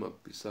 Yoginam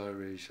api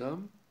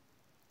sarvesham.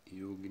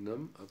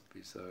 Yoginam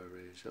api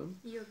sarvesham.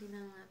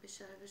 Yoginam api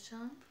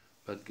sarvesham.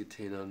 Mad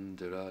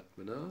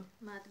gitenantaratmana.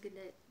 Mad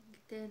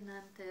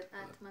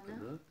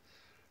gitenantaratmana.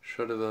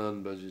 Shraddhavan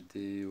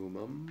bhajate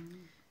yomam.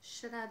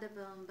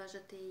 Shraddhavan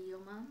bhajate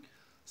yomam.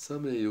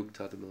 Same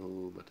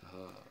yuktatamaho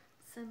mataha.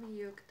 Same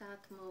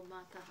yuktatamo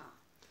mataha.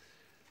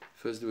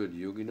 First word,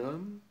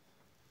 Yoginam,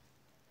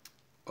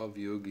 of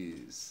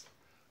yogis.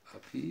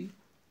 Api,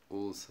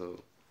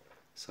 also.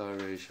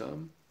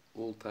 Sarvesham,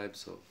 all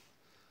types of.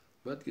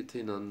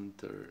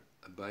 Madgitenantar,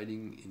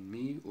 abiding in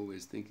me,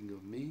 always thinking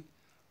of me.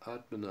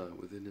 Atmana,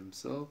 within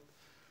himself.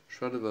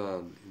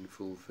 Shraddhavan, in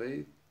full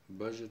faith.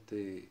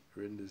 Bhajate,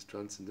 renders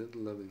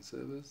transcendental loving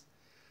service.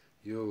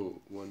 Yo,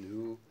 one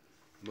who.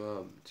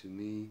 Mam, to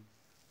me.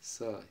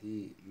 Sa,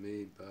 he,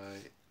 made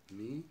by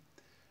me.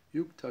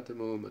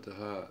 Yuktatamo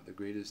mataha, the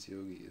greatest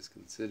yogi is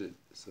considered.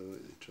 So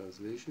the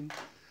translation.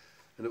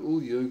 And of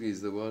all yogis,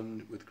 the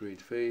one with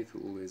great faith,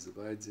 who always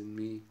abides in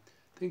me,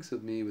 thinks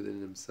of me within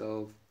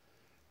himself,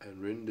 and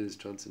renders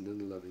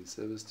transcendental loving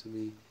service to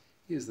me.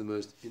 He is the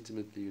most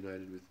intimately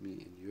united with me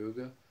in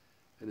yoga,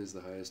 and is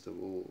the highest of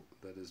all.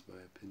 That is my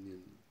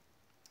opinion.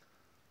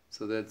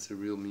 So that's the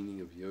real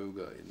meaning of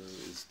yoga,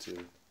 is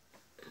to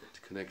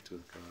connect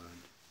with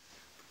God.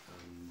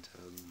 And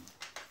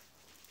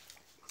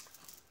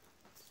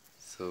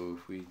so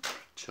if we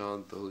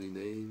chant the holy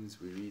names,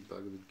 we read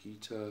Bhagavad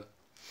Gita,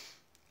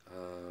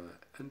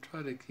 and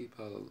try to keep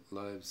our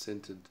lives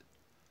centered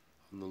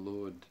on the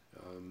Lord,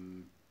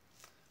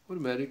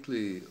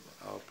 automatically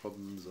our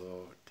problems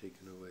are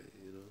taken away,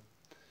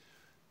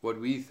 What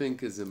we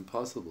think is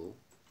impossible,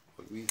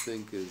 what we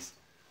think is,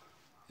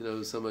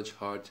 so much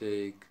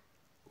heartache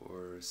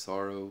or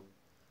sorrow,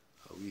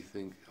 we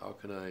think, how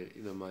can I,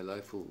 my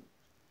life will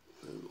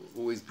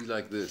always be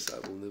like this, I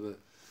will never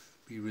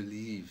be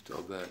relieved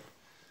of that.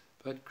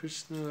 But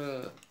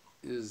Krishna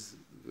is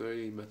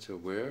very much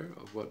aware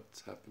of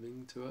what's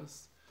happening to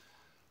us.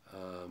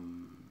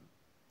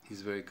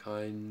 He's very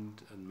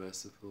kind and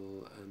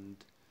merciful,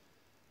 and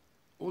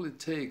all it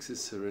takes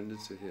is surrender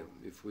to Him.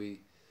 If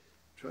we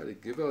try to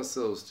give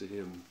ourselves to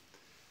Him,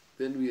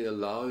 then we're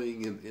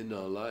allowing Him in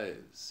our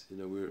lives.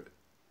 We're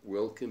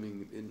welcoming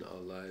Him in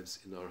our lives,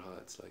 in our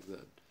hearts, like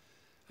that.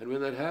 And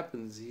when that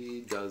happens,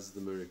 He does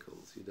the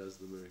miracles. He does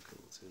the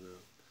miracles,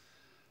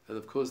 And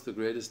of course, the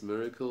greatest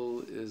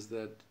miracle is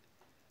that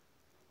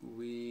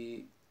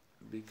we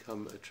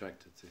become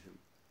attracted to Him,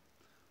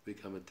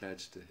 become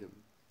attached to Him.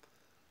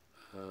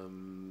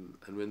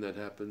 And when that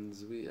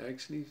happens, we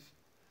actually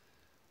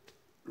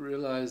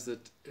realize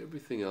that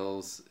everything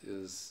else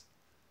is,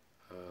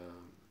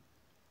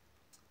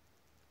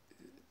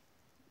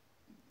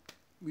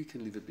 we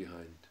can leave it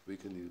behind. We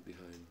can leave it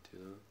behind,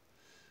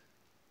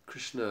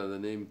 Krishna, the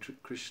name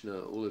Krishna,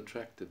 all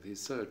attractive.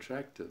 He's so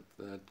attractive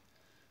that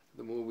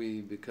the more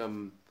we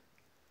become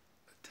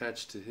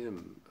attached to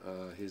Him,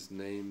 His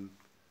name,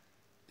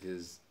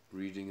 His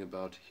reading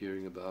about,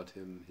 hearing about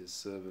Him, His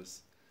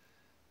service,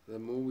 the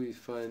more we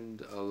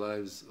find our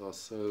lives are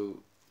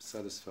so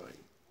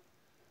satisfying.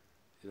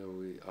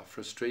 Our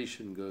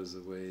frustration goes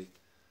away,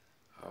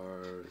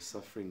 our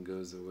suffering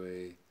goes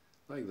away,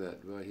 like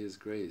that, by His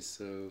grace.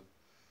 So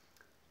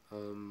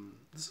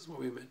this is what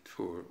we're meant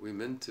for. We're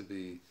meant to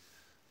be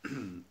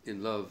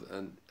in love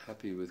and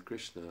happy with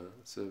Krishna,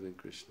 serving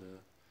Krishna,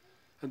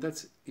 And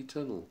that's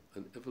eternal,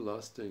 an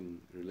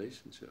everlasting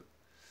relationship.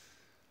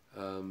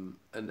 And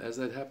as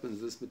that happens,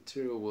 this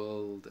material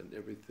world and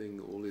everything,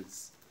 all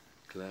its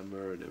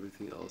glamour and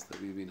everything else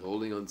that we've been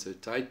holding on so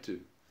tight to,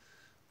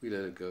 we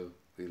let it go,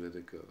 we let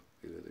it go,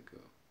 we let it go.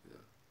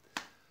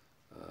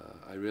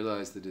 I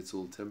realize that it's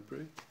all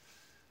temporary.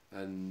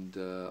 And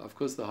of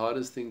course the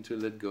hardest thing to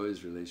let go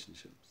is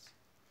relationships.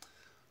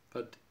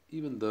 But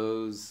even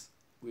those,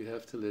 we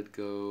have to let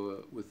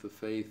go with the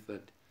faith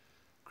that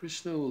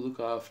Krishna will look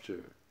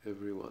after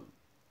everyone.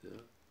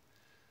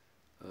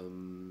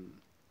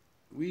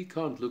 We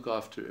can't look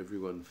after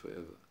everyone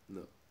forever,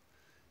 no.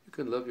 You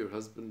can love your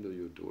husband or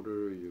your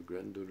daughter or your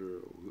granddaughter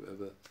or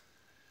whoever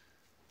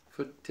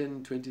for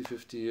 10, 20,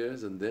 50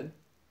 years, and then,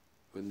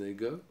 when they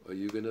go, are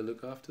you going to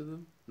look after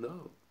them?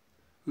 No.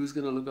 Who's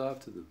going to look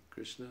after them?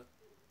 Krishna.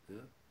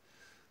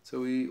 So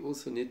we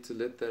also need to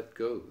let that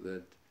go,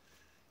 that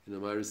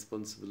my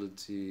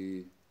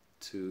responsibility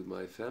to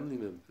my family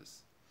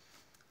members,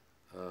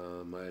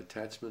 my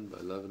attachment,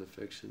 my love and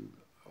affection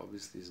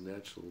obviously is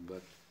natural,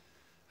 but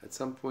at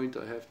some point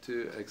I have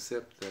to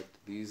accept that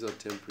these are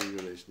temporary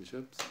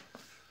relationships,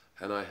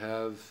 and I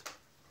have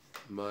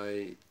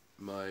my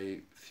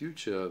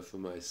future for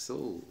my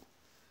soul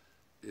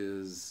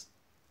is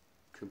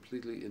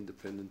completely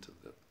independent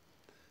of them.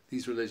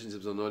 These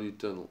relationships are not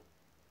eternal.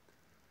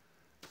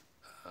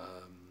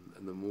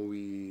 And the more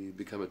we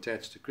become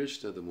attached to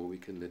Krishna, the more we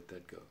can let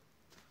that go.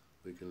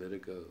 We can let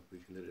it go. We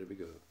can let it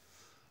go.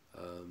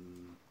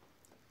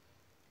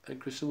 And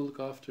Krishna will look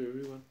after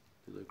everyone.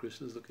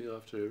 Krishna is looking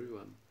after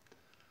everyone.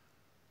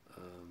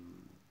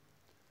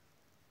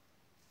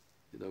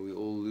 We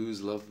all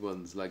lose loved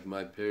ones. Like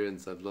my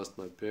parents, I've lost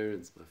my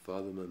parents, my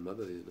father, my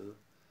mother.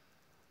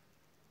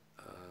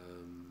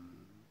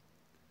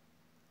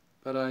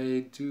 But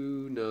I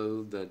do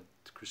know that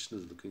Krishna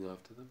is looking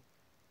after them.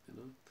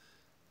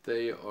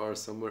 They are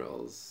somewhere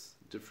else,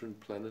 different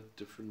planet,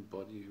 different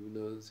body. Who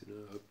knows?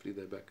 Hopefully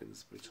they're back in the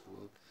spiritual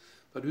world.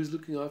 But who's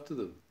looking after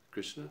them?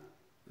 Krishna.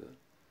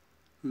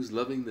 Who's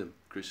loving them?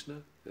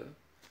 Krishna.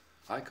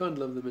 I can't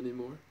love them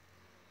anymore.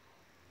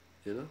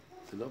 They're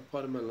not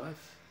part of my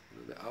life.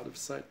 They're out of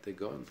sight. They're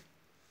gone.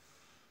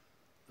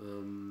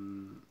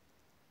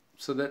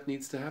 So that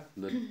needs to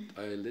happen. That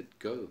I let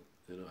go.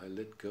 I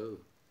let go.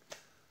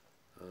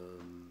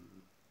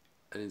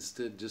 And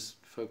instead just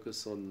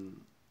focus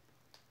on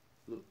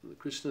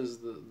Krishna is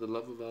the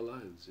love of our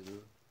lives.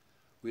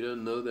 We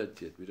don't know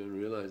that yet. We don't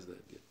realize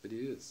that yet. But He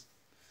is.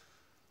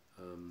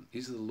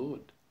 He's the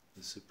Lord,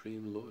 the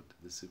Supreme Lord,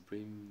 the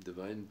Supreme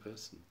Divine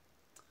Person.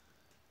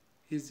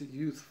 He's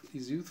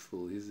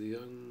youthful. He's a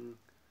young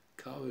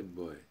cowherd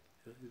boy.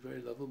 He's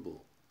very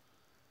lovable.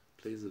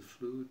 Plays the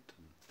flute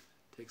and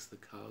takes the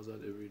cows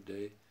out every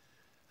day.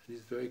 And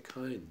he's very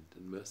kind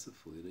and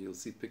merciful. You'll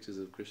see pictures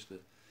of Krishna.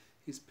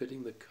 He's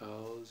petting the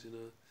cows,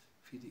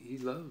 he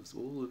loves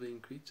all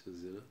living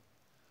creatures,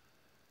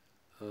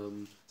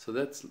 So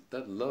that's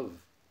that love,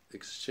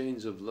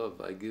 exchange of love.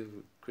 I give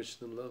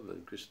Krishna love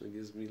and Krishna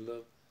gives me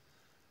love,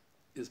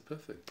 is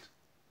perfect.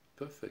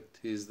 Perfect.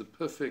 He is the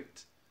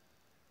perfect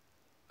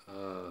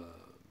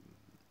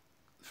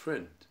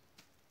friend.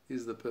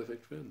 He's the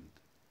perfect friend.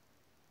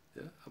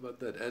 How about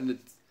that? And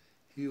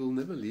He will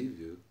never leave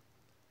you.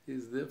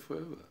 He's there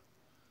forever.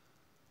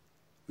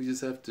 We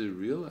just have to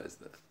realize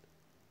that.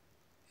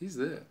 He's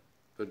there.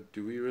 But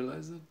do we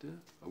realize it?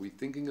 Are we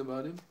thinking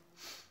about Him?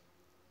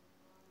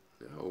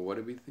 Or what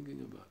are we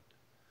thinking about?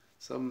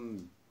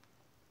 Some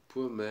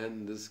poor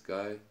man, this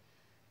guy,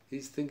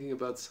 he's thinking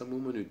about some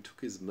woman who took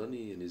his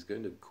money and he's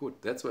going to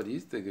court. That's what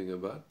he's thinking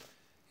about.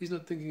 He's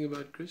not thinking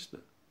about Krishna.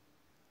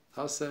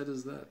 How sad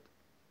is that?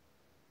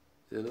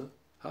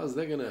 How's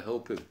that going to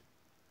help him?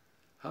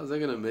 How's that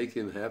going to make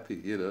him happy,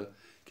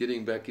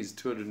 getting back his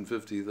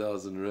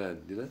 250,000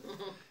 rand,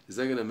 Is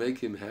that going to make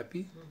him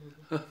happy?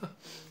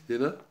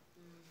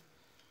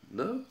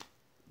 No,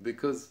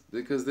 because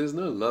there's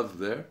no love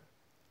there.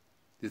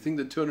 Do you think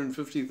the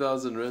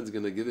 250,000 rand is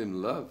going to give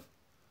him love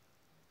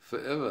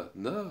forever?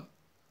 No,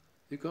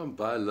 you can't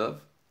buy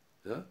love.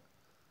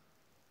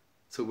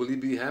 So will he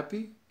be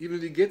happy? Even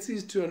if he gets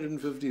his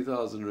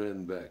 250,000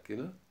 rand back,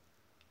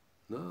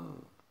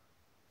 No.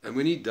 And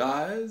when he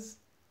dies,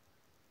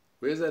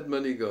 where's that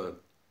money gone?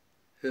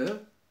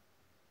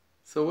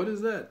 So what is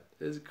that?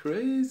 It's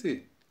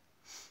crazy.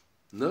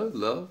 No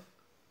love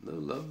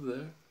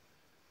there.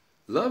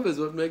 Love is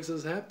what makes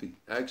us happy,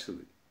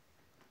 actually.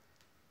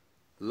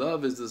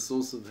 Love is the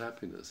source of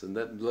happiness, and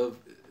that love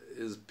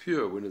is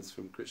pure when it's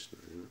from Krishna.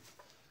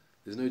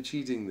 There's no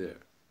cheating there.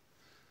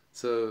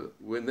 So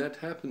when that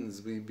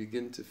happens, we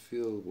begin to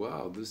feel,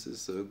 wow, this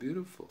is so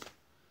beautiful.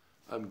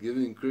 I'm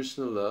giving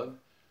Krishna love.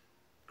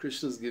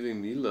 Krishna's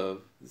giving me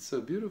love. It's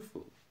so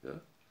beautiful.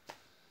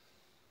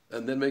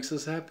 And that makes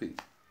us happy.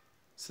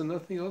 So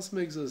nothing else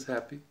makes us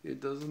happy.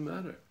 It doesn't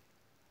matter.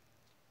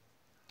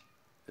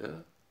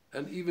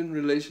 And even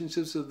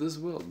relationships of this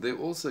world, they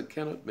also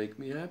cannot make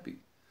me happy.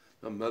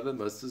 My mother,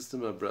 my sister,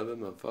 my brother,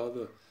 my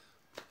father,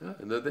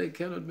 no, they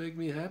cannot make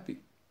me happy.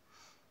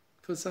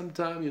 For some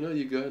time,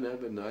 you go and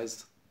have a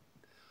nice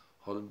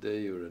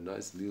holiday or a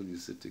nice meal, you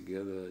sit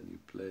together and you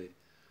play.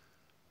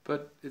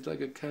 But it's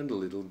like a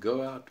candle, it'll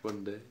go out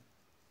one day.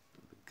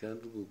 The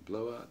candle will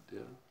blow out,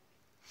 yeah.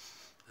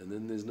 And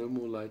then there's no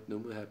more light, no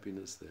more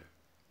happiness there.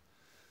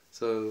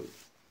 So,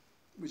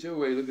 whichever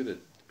way you look at it,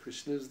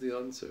 Krishna is the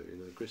answer,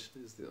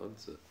 Krishna is the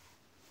answer.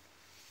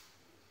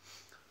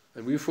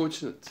 And we're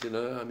fortunate,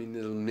 I mean,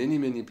 there are many,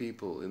 many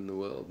people in the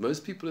world.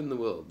 Most people in the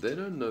world, they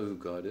don't know who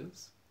God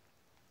is.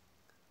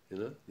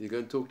 You go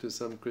and talk to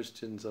some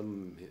Christian,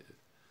 some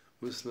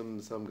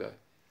Muslim, some guy.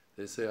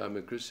 They say, I'm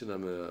a Christian,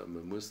 I'm a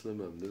Muslim,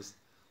 I'm this.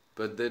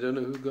 But they don't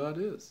know who God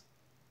is.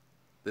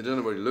 They don't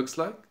know what he looks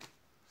like.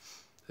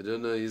 They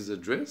don't know his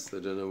address. They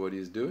don't know what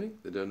he's doing.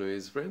 They don't know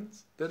his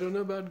friends. They don't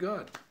know about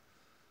God.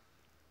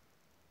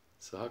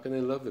 So how can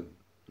they love him?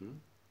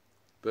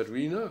 But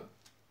we know.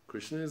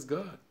 Krishna is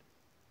God.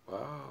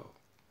 Wow.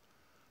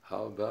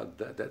 How about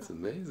that? That's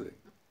amazing.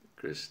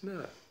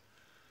 Krishna.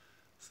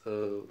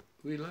 So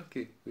we're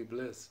lucky. We're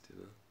blessed,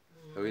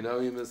 And we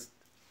must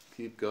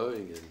keep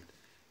going and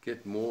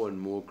get more and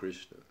more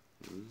Krishna.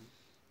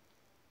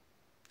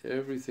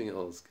 Everything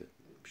else can.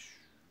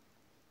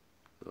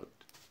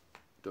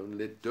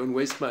 Don't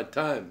waste my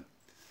time.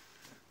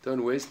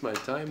 Don't waste my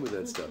time with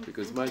that stuff,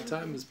 because my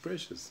time is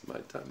precious. My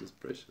time is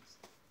precious.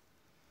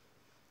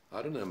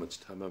 I don't know how much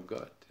time I've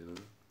got,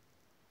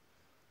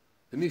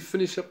 Let me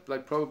finish up,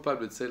 like Prabhupada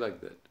would say like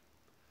that.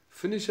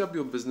 Finish up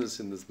your business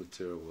in this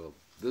material world,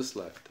 this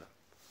lifetime.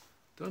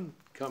 Don't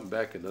come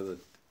back another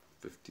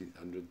 50,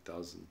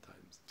 100,000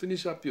 times.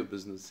 Finish up your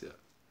business here.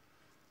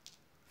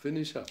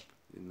 Finish up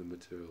in the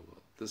material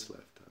world, this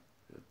lifetime.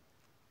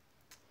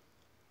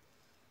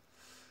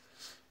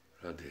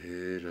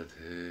 Radhe,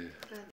 Radhe.